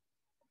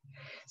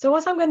 So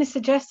what I'm going to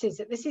suggest is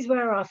that this is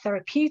where our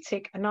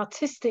therapeutic and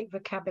artistic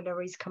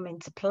vocabularies come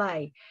into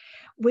play,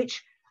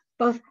 which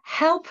both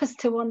help us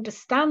to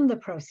understand the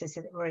process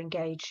that we're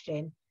engaged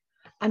in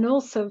and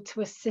also to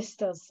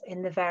assist us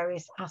in the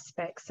various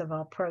aspects of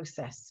our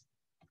process.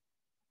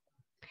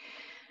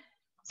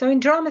 So in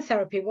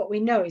dramatherapy, what we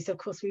know is, of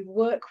course, we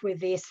work with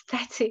the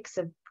aesthetics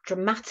of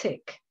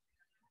dramatic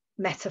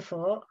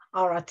metaphor,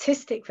 our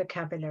artistic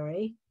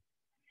vocabulary,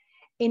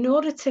 in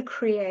order to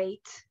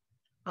create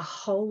a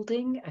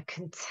holding, a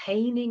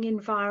containing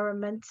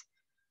environment,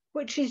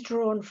 which is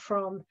drawn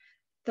from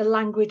the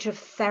language of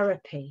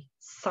therapy,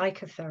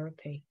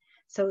 psychotherapy.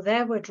 So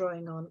there we're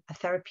drawing on a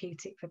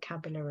therapeutic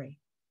vocabulary.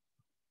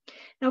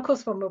 Now, of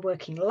course, when we're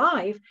working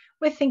live,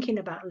 we're thinking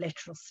about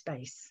literal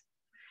space.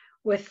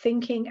 We're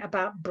thinking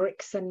about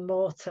bricks and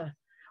mortar.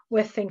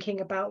 We're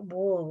thinking about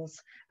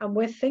walls. And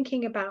we're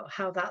thinking about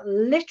how that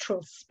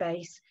literal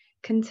space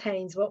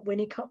contains what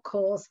Winnicott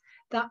calls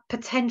that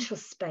potential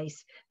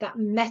space, that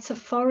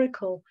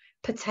metaphorical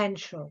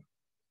potential.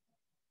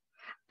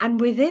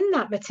 And within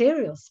that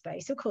material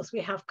space, of course,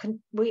 we have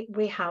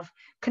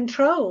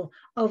control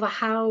over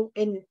how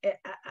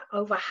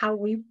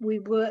we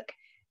work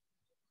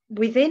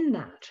within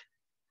that,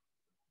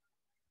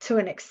 to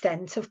an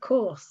extent, of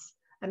course.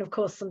 And of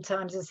course,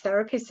 sometimes as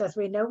therapists, as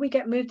we know, we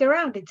get moved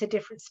around into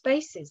different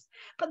spaces.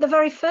 But the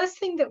very first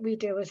thing that we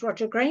do, as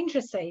Roger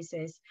Granger says,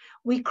 is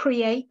we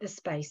create the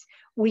space.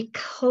 We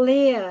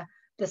clear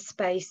the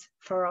space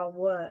for our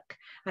work.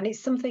 And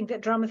it's something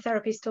that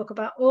dramatherapists talk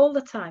about all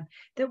the time,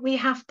 that we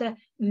have to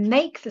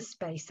make the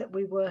space that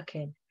we work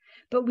in,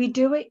 but we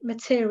do it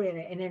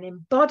materially in an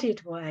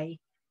embodied way.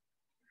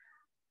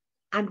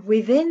 And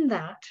within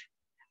that,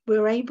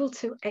 we're able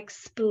to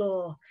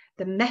explore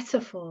the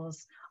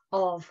metaphors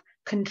of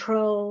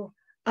control,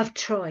 of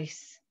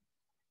choice.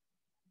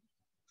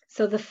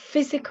 So the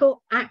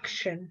physical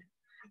action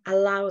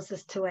allows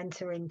us to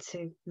enter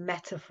into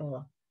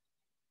metaphor.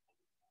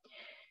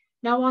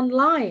 Now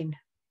online,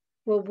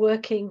 we're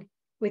working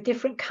with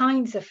different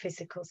kinds of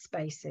physical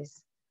spaces.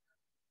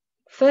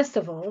 First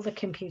of all, the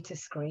computer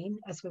screen,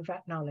 as we've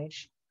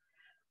acknowledged,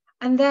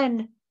 and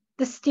then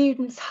the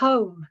student's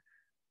home,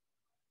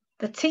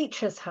 the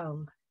teacher's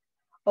home,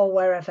 or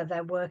wherever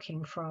they're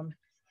working from.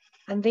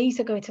 And these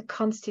are going to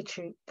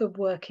constitute the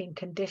working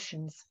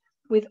conditions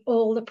with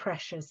all the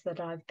pressures that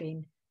I've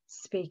been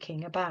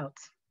speaking about.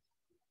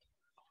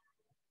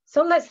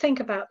 So let's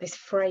think about this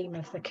frame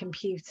of the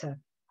computer.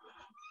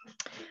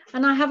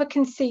 And I have a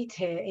conceit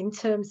here in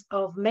terms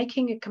of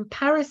making a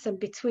comparison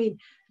between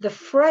the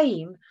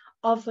frame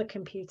of the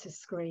computer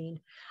screen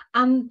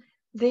and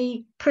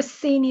the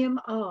proscenium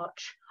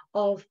arch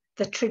of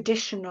the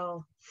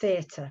traditional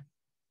theatre.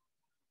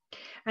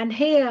 And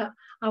here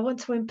I want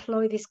to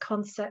employ this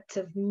concept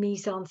of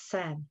mise en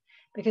scène,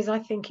 because I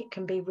think it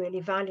can be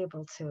really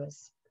valuable to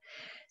us.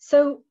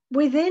 So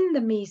within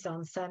the mise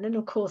en scène, and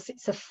of course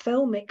it's a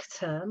filmic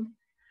term,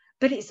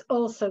 but it's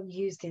also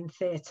used in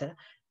theatre,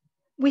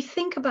 we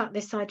think about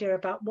this idea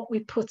about what we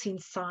put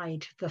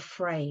inside the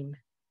frame.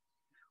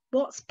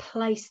 What's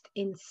placed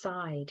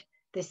inside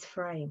this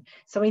frame?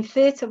 So in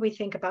theatre, we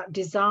think about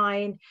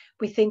design,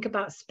 we think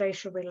about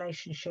spatial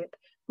relationship,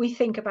 we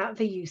think about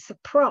the use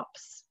of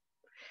props.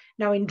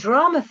 Now in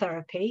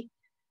dramatherapy,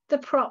 the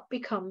prop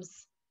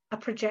becomes a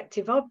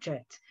projective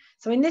object.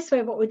 So in this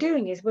way, what we're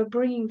doing is we're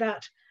bringing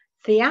that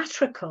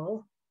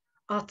theatrical,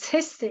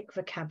 artistic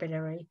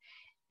vocabulary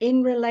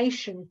in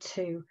relation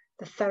to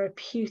the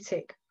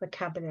therapeutic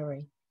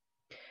vocabulary.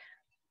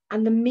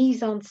 And the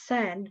mise en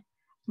scène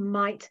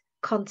might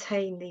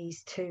contain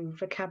these two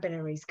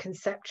vocabularies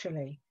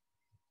conceptually.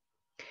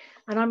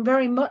 And I'm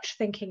very much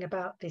thinking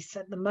about this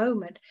at the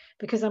moment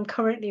because I'm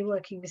currently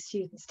working with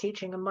students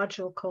teaching a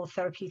module called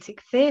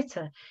Therapeutic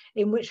Theatre,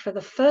 in which for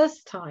the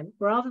first time,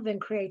 rather than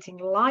creating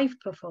live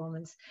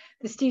performance,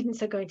 the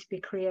students are going to be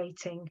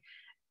creating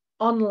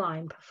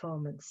online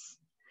performance.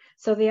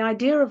 So the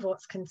idea of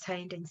what's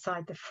contained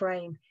inside the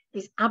frame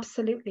is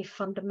absolutely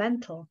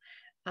fundamental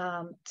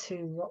to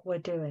what we're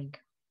doing.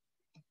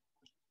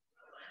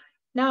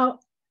 Now,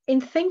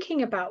 in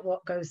thinking about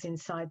what goes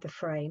inside the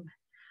frame,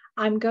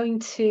 I'm going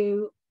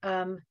to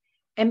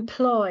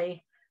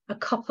employ a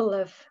couple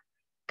of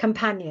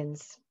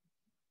companions.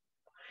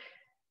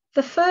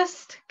 The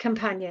first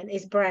companion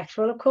is Brecht.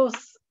 Well, of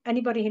course,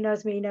 anybody who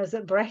knows me knows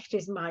that Brecht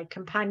is my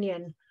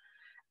companion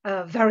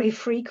very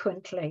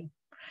frequently.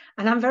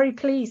 And I'm very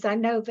pleased. I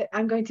know that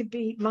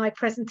my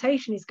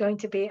presentation is going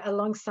to be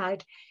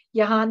alongside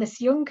Johannes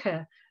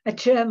Juncker, a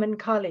German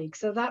colleague.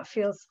 So that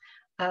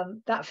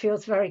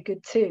feels very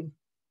good too,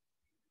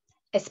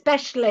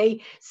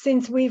 especially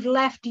since we've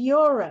left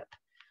Europe.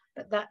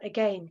 But that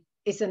again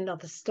is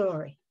another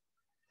story.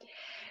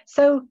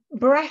 So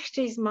Brecht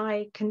is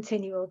my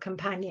continual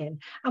companion.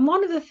 And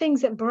one of the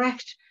things that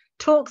Brecht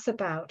talks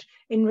about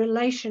in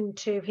relation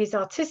to his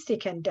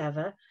artistic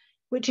endeavor,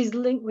 which is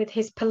linked with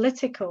his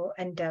political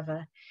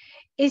endeavor,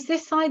 is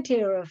this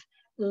idea of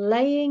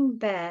laying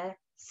bare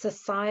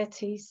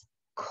society's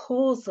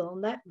causal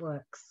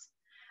networks,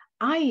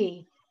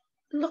 i.e.,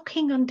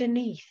 looking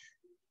underneath.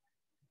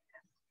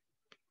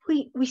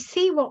 We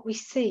see what we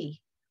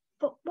see,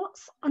 but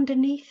what's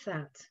underneath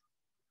that?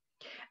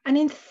 And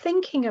in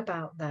thinking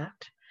about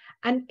that,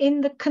 and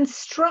in the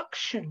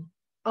construction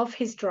of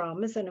his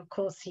dramas, and of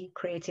course he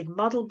created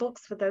model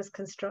books for those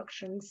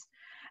constructions,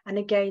 and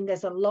again,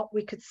 there's a lot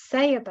we could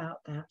say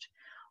about that.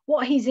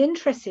 What he's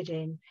interested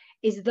in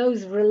is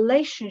those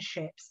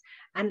relationships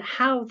and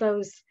how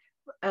those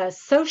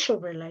social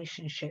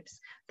relationships,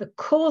 the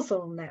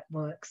causal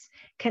networks,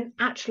 can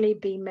actually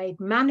be made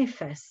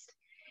manifest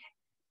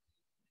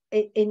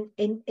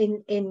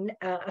in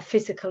a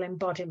physical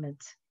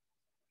embodiment.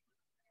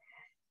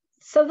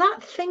 So that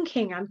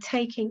thinking I'm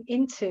taking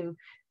into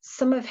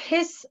some of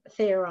his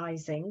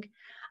theorizing,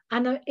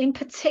 and in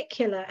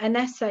particular, an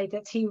essay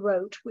that he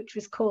wrote, which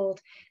was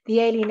called The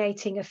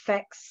Alienation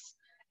Effects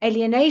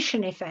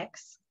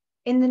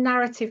in the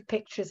Narrative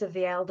Pictures of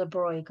the Elder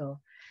Bruegel.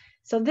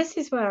 So this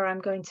is where I'm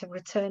going to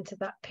return to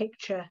that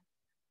picture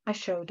I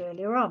showed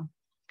earlier on,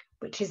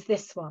 which is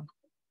this one.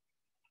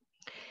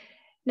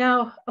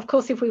 Now, of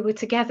course, if we were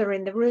together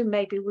in the room,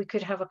 maybe we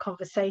could have a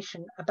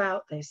conversation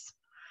about this.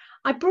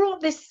 I brought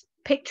this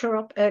picture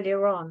up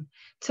earlier on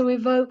to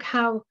evoke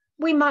how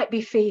we might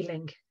be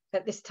feeling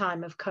at this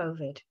time of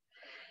COVID.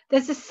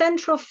 There's a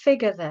central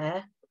figure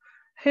there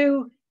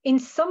who in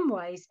some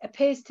ways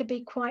appears to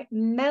be quite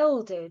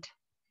melded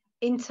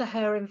into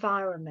her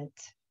environment.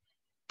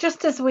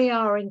 Just as we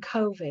are in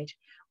COVID,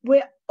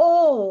 we're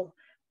all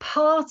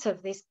part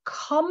of this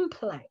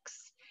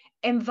complex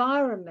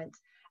environment.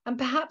 And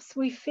perhaps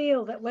we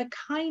feel that we're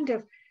kind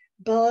of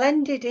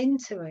blended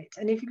into it.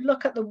 And if you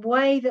look at the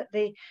way that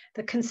the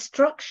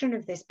construction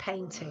of this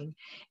painting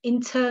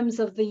in terms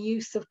of the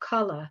use of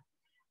color,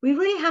 we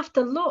really have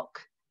to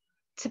look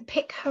to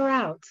pick her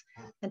out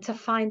and to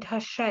find her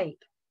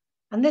shape.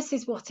 And this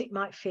is what it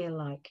might feel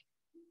like.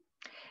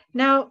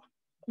 Now,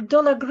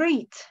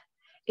 Dolagrit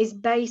is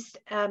based,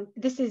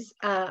 this is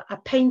a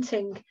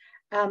painting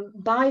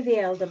by the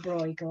elder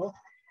Bruegel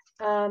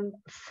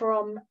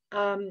from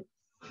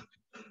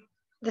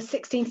the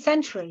 16th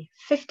century,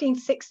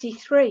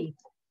 1563.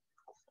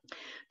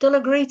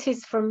 Dolagrit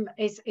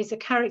is a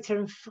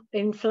character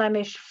in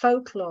Flemish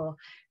folklore.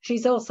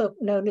 She's also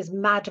known as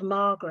Mad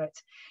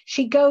Margaret.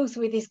 She goes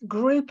with this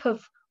group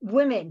of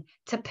women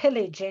to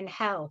pillage in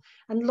hell.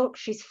 And look,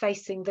 she's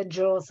facing the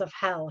jaws of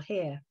hell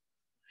here.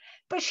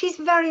 But she's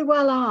very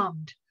well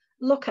armed.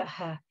 Look at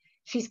her.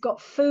 She's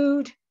got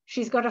food.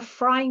 She's got a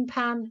frying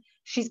pan.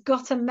 She's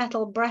got a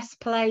metal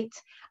breastplate.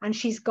 And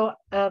she's got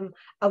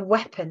a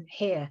weapon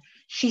here.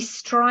 She's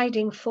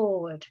striding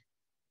forward.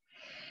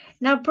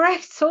 Now,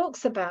 Brecht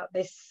talks about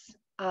this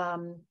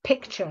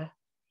picture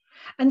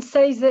and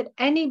says that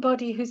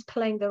anybody who's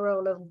playing the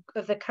role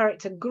of the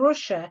character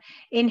Grusha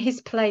in his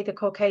play, The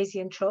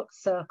Caucasian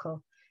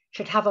Circle,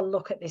 should have a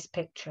look at this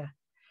picture.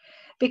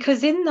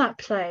 Because in that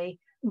play,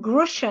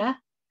 Grusha,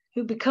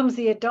 who becomes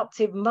the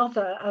adoptive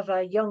mother of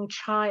a young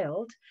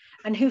child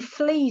and who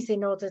flees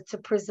in order to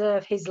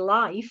preserve his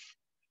life,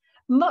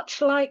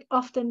 much like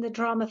often the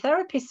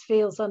dramatherapist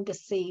feels under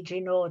siege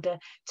in order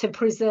to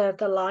preserve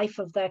the life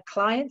of their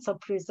clients or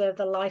preserve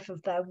the life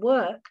of their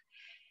work,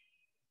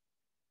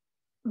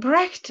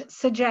 Brecht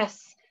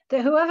suggests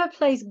that whoever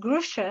plays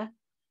Grusha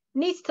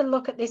needs to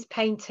look at this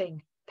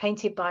painting,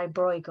 painted by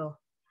Bruegel,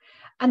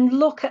 and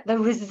look at the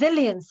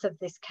resilience of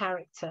this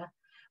character,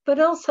 but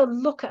also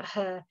look at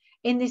her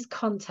in this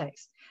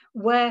context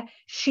where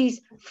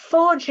she's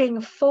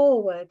forging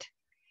forward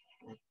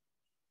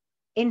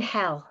in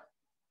hell,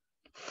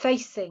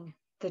 facing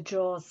the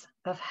jaws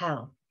of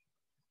hell.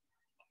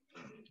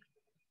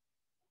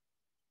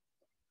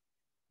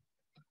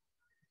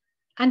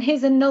 And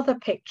here's another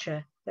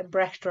picture that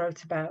Brecht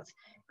wrote about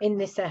in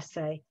this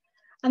essay.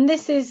 And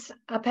this is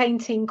a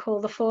painting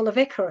called The Fall of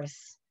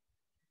Icarus.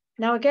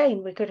 Now,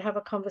 again, we could have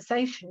a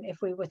conversation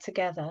if we were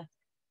together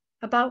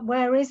about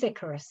where is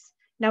Icarus.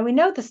 Now, we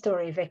know the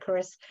story of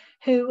Icarus,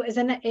 who is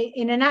in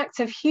an act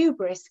of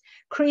hubris,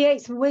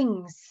 creates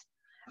wings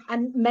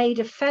and made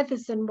of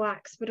feathers and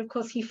wax. But of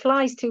course, he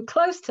flies too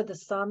close to the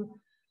sun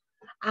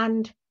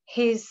and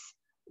his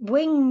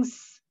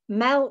wings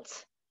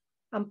melt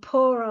and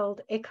poor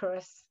old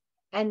Icarus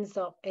ends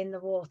up in the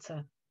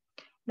water.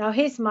 Now,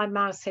 here's my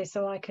mouse here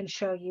so I can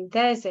show you.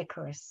 There's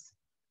Icarus.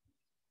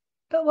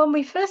 But when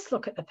we first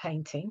look at the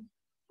painting,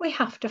 we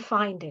have to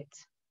find it.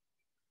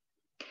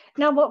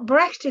 Now, what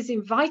Brecht is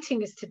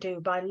inviting us to do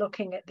by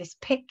looking at this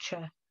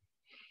picture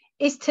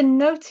is to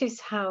notice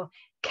how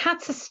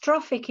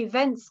catastrophic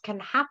events can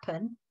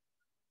happen,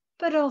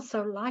 but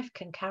also life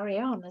can carry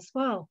on as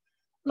well.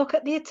 Look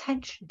at the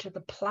attention to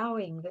the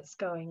ploughing that's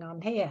going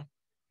on here.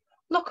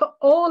 Look at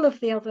all of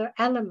the other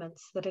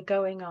elements that are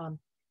going on.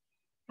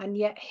 And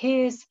yet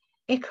here's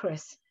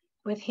Icarus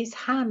with his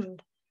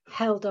hand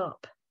held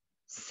up,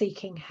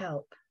 seeking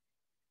help.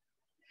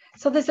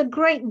 So there's a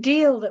great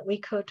deal that we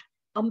could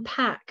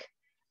unpack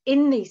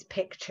in these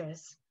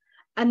pictures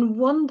and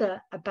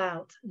wonder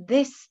about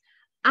this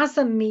as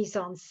a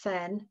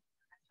mise-en-scène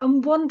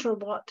and wonder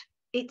what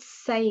it's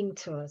saying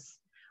to us.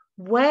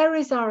 Where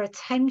is our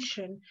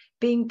attention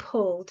being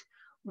pulled?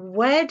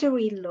 Where do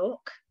we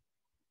look?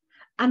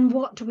 And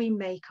what do we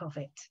make of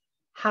it?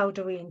 How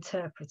do we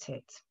interpret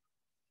it?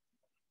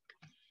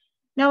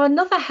 Now,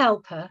 another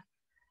helper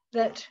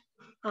that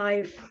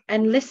I've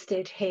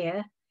enlisted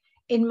here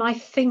in my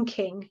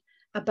thinking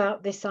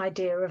about this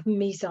idea of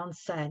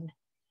mise-en-scène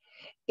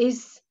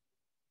is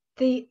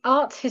the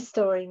art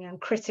historian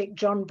and critic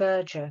John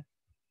Berger,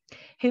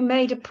 who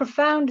made a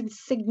profound and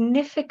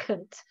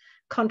significant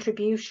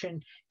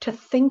contribution to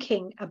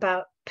thinking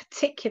about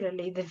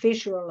particularly the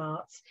visual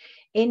arts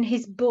in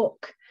his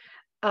book,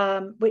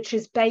 which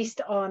is based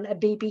on a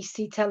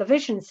BBC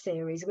television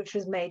series which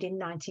was made in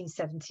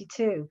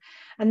 1972.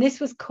 And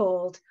this was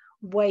called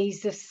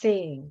Ways of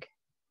Seeing.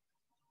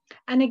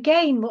 And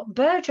again, what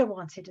Berger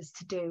wanted us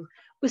to do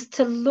was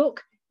to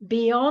look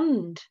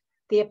beyond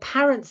the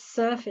apparent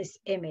surface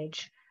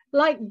image,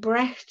 like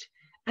Brecht,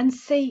 and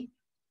see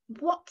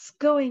what's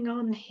going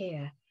on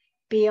here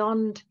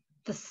beyond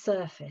the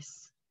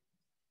surface.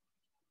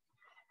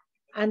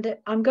 And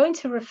I'm going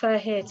to refer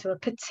here to a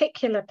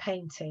particular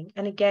painting.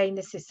 And again,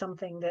 this is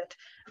something that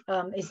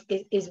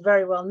is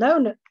very well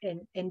known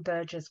in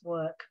Berger's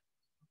work.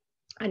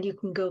 And you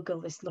can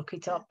Google this, look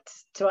it up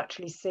to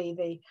actually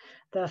see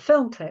the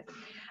film clip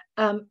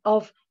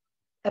of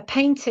a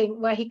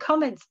painting where he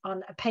comments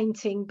on a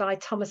painting by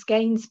Thomas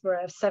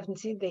Gainsborough of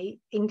 70, the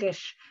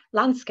English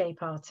landscape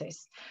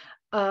artist,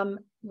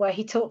 where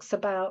he talks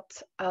about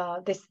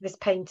this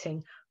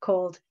painting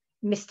called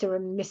Mr.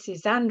 and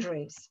Mrs.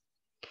 Andrews.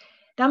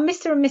 Now,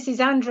 Mr. and Mrs.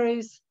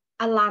 Andrews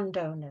are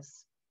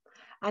landowners,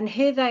 and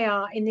here they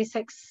are in this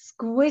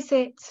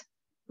exquisite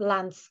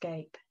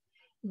landscape,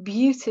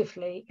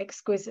 beautifully,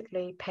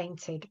 exquisitely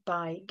painted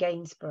by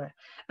Gainsborough.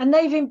 And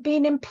they've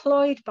been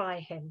employed by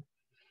him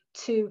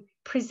to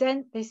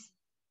present this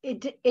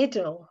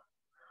idyll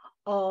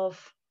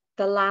of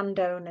the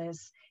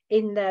landowners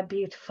in their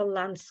beautiful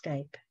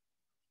landscape.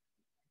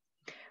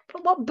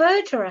 But what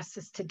Berger asks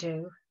us to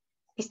do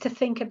is to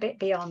think a bit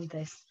beyond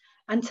this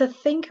and to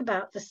think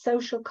about the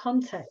social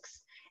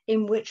context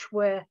in which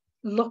we're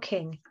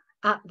looking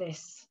at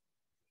this.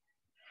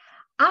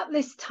 At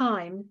this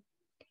time,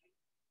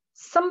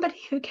 somebody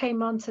who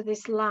came onto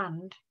this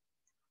land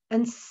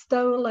and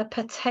stole a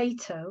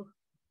potato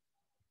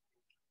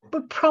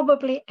would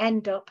probably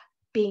end up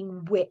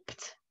being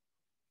whipped.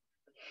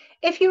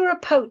 If you were a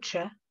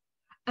poacher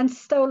and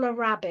stole a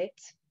rabbit,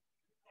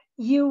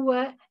 you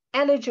were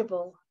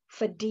eligible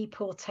for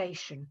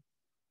deportation.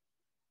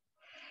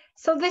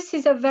 So this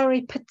is a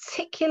very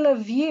particular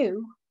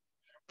view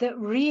that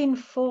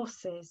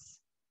reinforces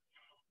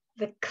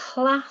the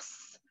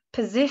class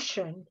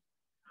position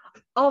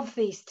of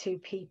these two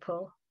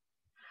people.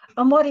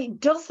 And what it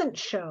doesn't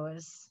show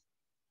us,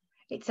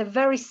 it's a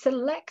very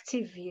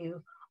selective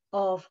view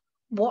of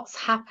what's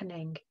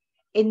happening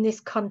in this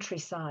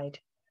countryside,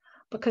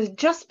 because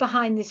just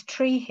behind this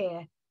tree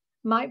here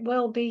might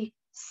well be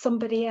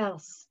somebody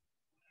else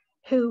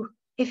who,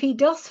 if he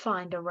does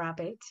find a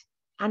rabbit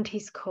and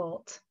he's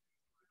caught,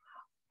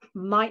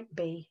 might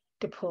be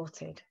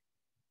deported,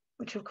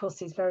 which of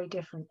course is very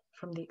different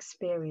from the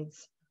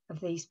experience of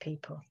these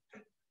people.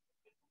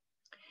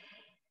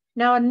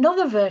 Now,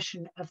 another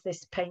version of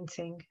this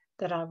painting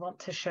that I want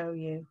to show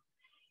you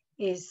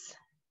is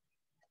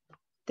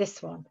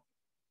this one.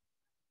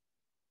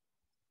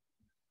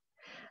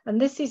 And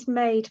this is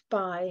made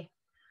by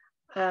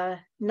a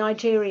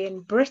Nigerian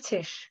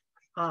British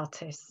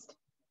artist.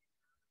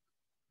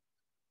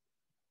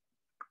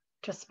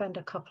 Just spend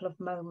a couple of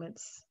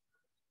moments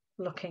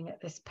looking at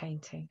this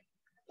painting.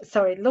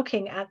 Sorry,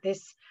 looking at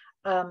this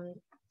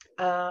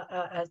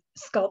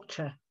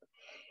sculpture.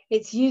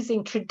 It's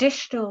using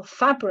traditional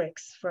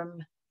fabrics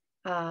from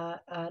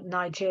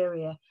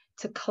Nigeria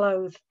to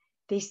clothe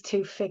these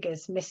two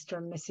figures, Mr.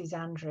 and Mrs.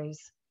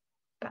 Andrews.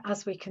 But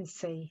as we can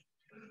see,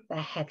 they're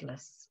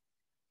headless.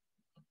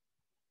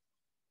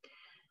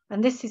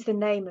 And this is the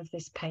name of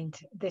this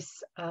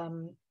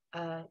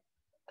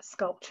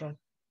sculpture.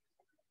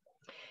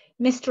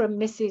 Mr.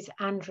 and Mrs.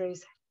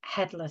 Andrews,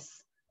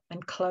 headless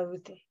and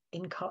clothed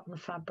in cotton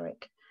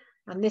fabric.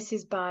 And this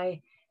is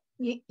by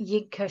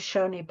Yinka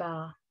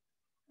Shonibar,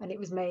 and it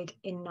was made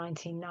in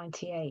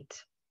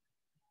 1998.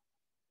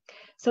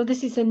 So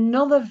this is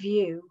another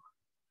view,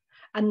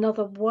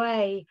 another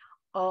way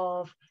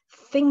of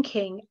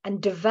thinking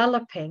and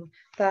developing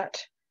that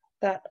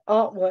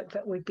artwork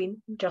that we've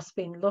just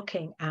been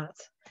looking at,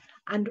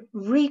 and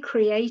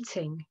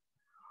recreating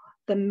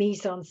the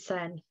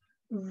mise-en-scène,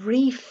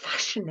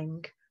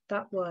 refashioning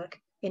that work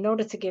in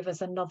order to give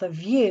us another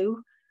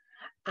view.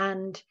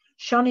 And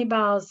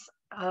Shonibar's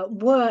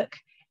work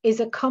is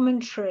a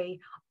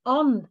commentary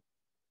on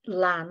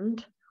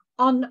land,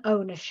 on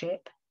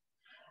ownership,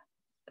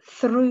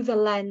 through the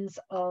lens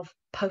of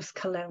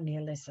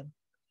post-colonialism.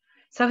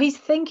 So he's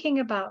thinking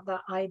about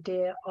that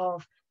idea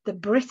of the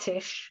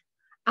British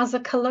as a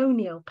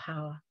colonial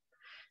power.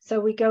 So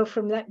we go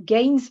from that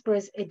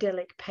Gainsborough's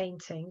idyllic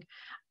painting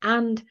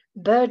and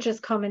Berger's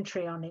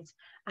commentary on it,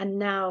 and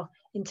now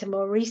into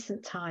more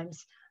recent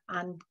times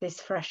and this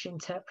fresh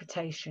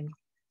interpretation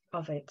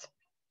of it.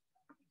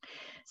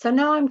 So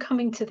now I'm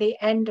coming to the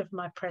end of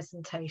my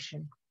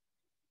presentation,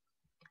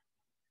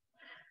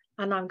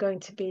 and I'm going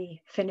to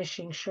be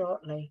finishing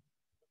shortly.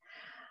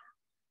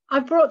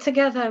 I've brought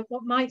together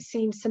what might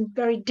seem some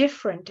very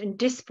different and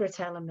disparate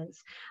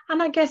elements,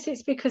 and I guess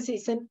it's because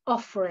it's an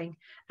offering,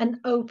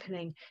 an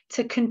opening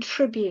to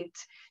contribute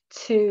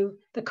to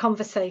the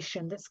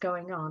conversation that's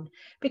going on.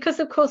 Because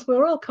of course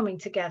we're all coming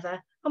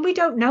together and we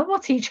don't know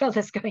what each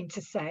other's going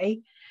to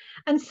say.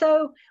 And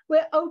so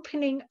we're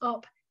opening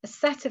up a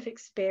set of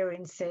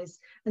experiences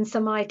and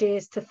some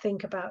ideas to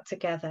think about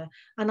together.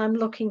 And I'm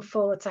looking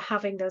forward to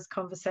having those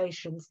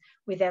conversations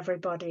with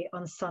everybody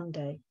on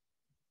Sunday.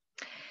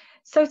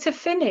 So to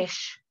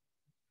finish,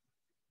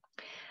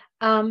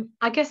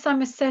 I guess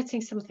I'm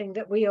asserting something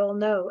that we all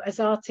know as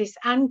artists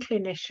and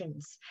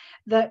clinicians,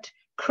 that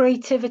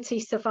creativity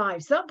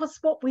survives. That was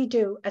what we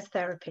do as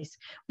therapists.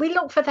 We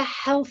look for the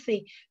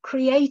healthy,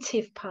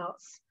 creative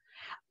parts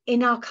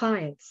in our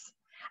clients.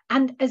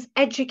 And as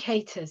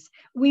educators,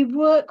 we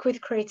work with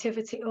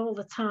creativity all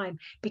the time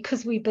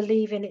because we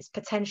believe in its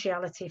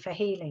potentiality for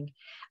healing.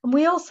 And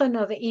we also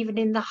know that even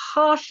in the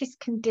harshest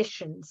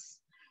conditions,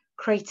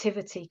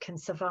 creativity can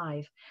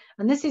survive.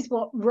 And this is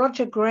what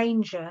Roger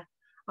Granger,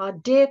 our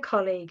dear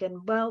colleague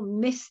and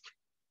well-missed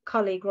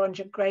colleague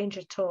Roger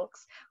Granger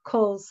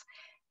calls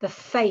the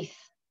faith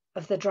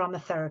of the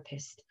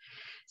dramatherapist.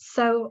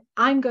 So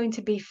I'm going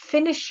to be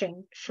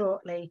finishing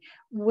shortly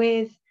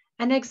with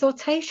an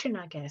exhortation,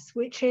 I guess,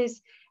 which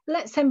is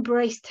let's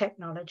embrace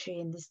technology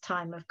in this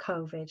time of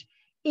COVID,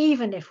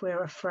 even if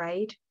we're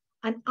afraid.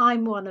 And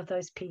I'm one of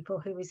those people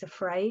who is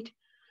afraid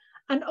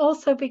and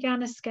also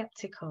began as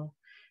skeptical.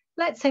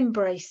 Let's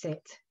embrace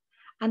it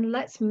and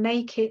let's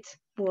make it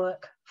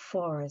work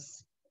for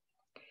us.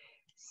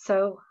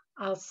 So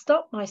I'll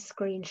stop my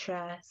screen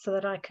share so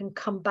that I can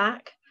come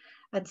back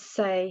and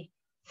say,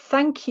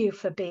 thank you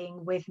for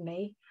being with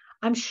me.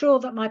 I'm sure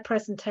that my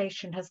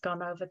presentation has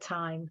gone over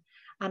time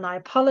and I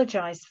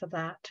apologize for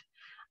that.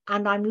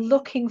 And I'm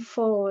looking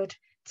forward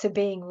to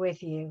being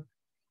with you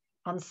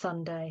on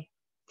Sunday.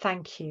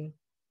 Thank you.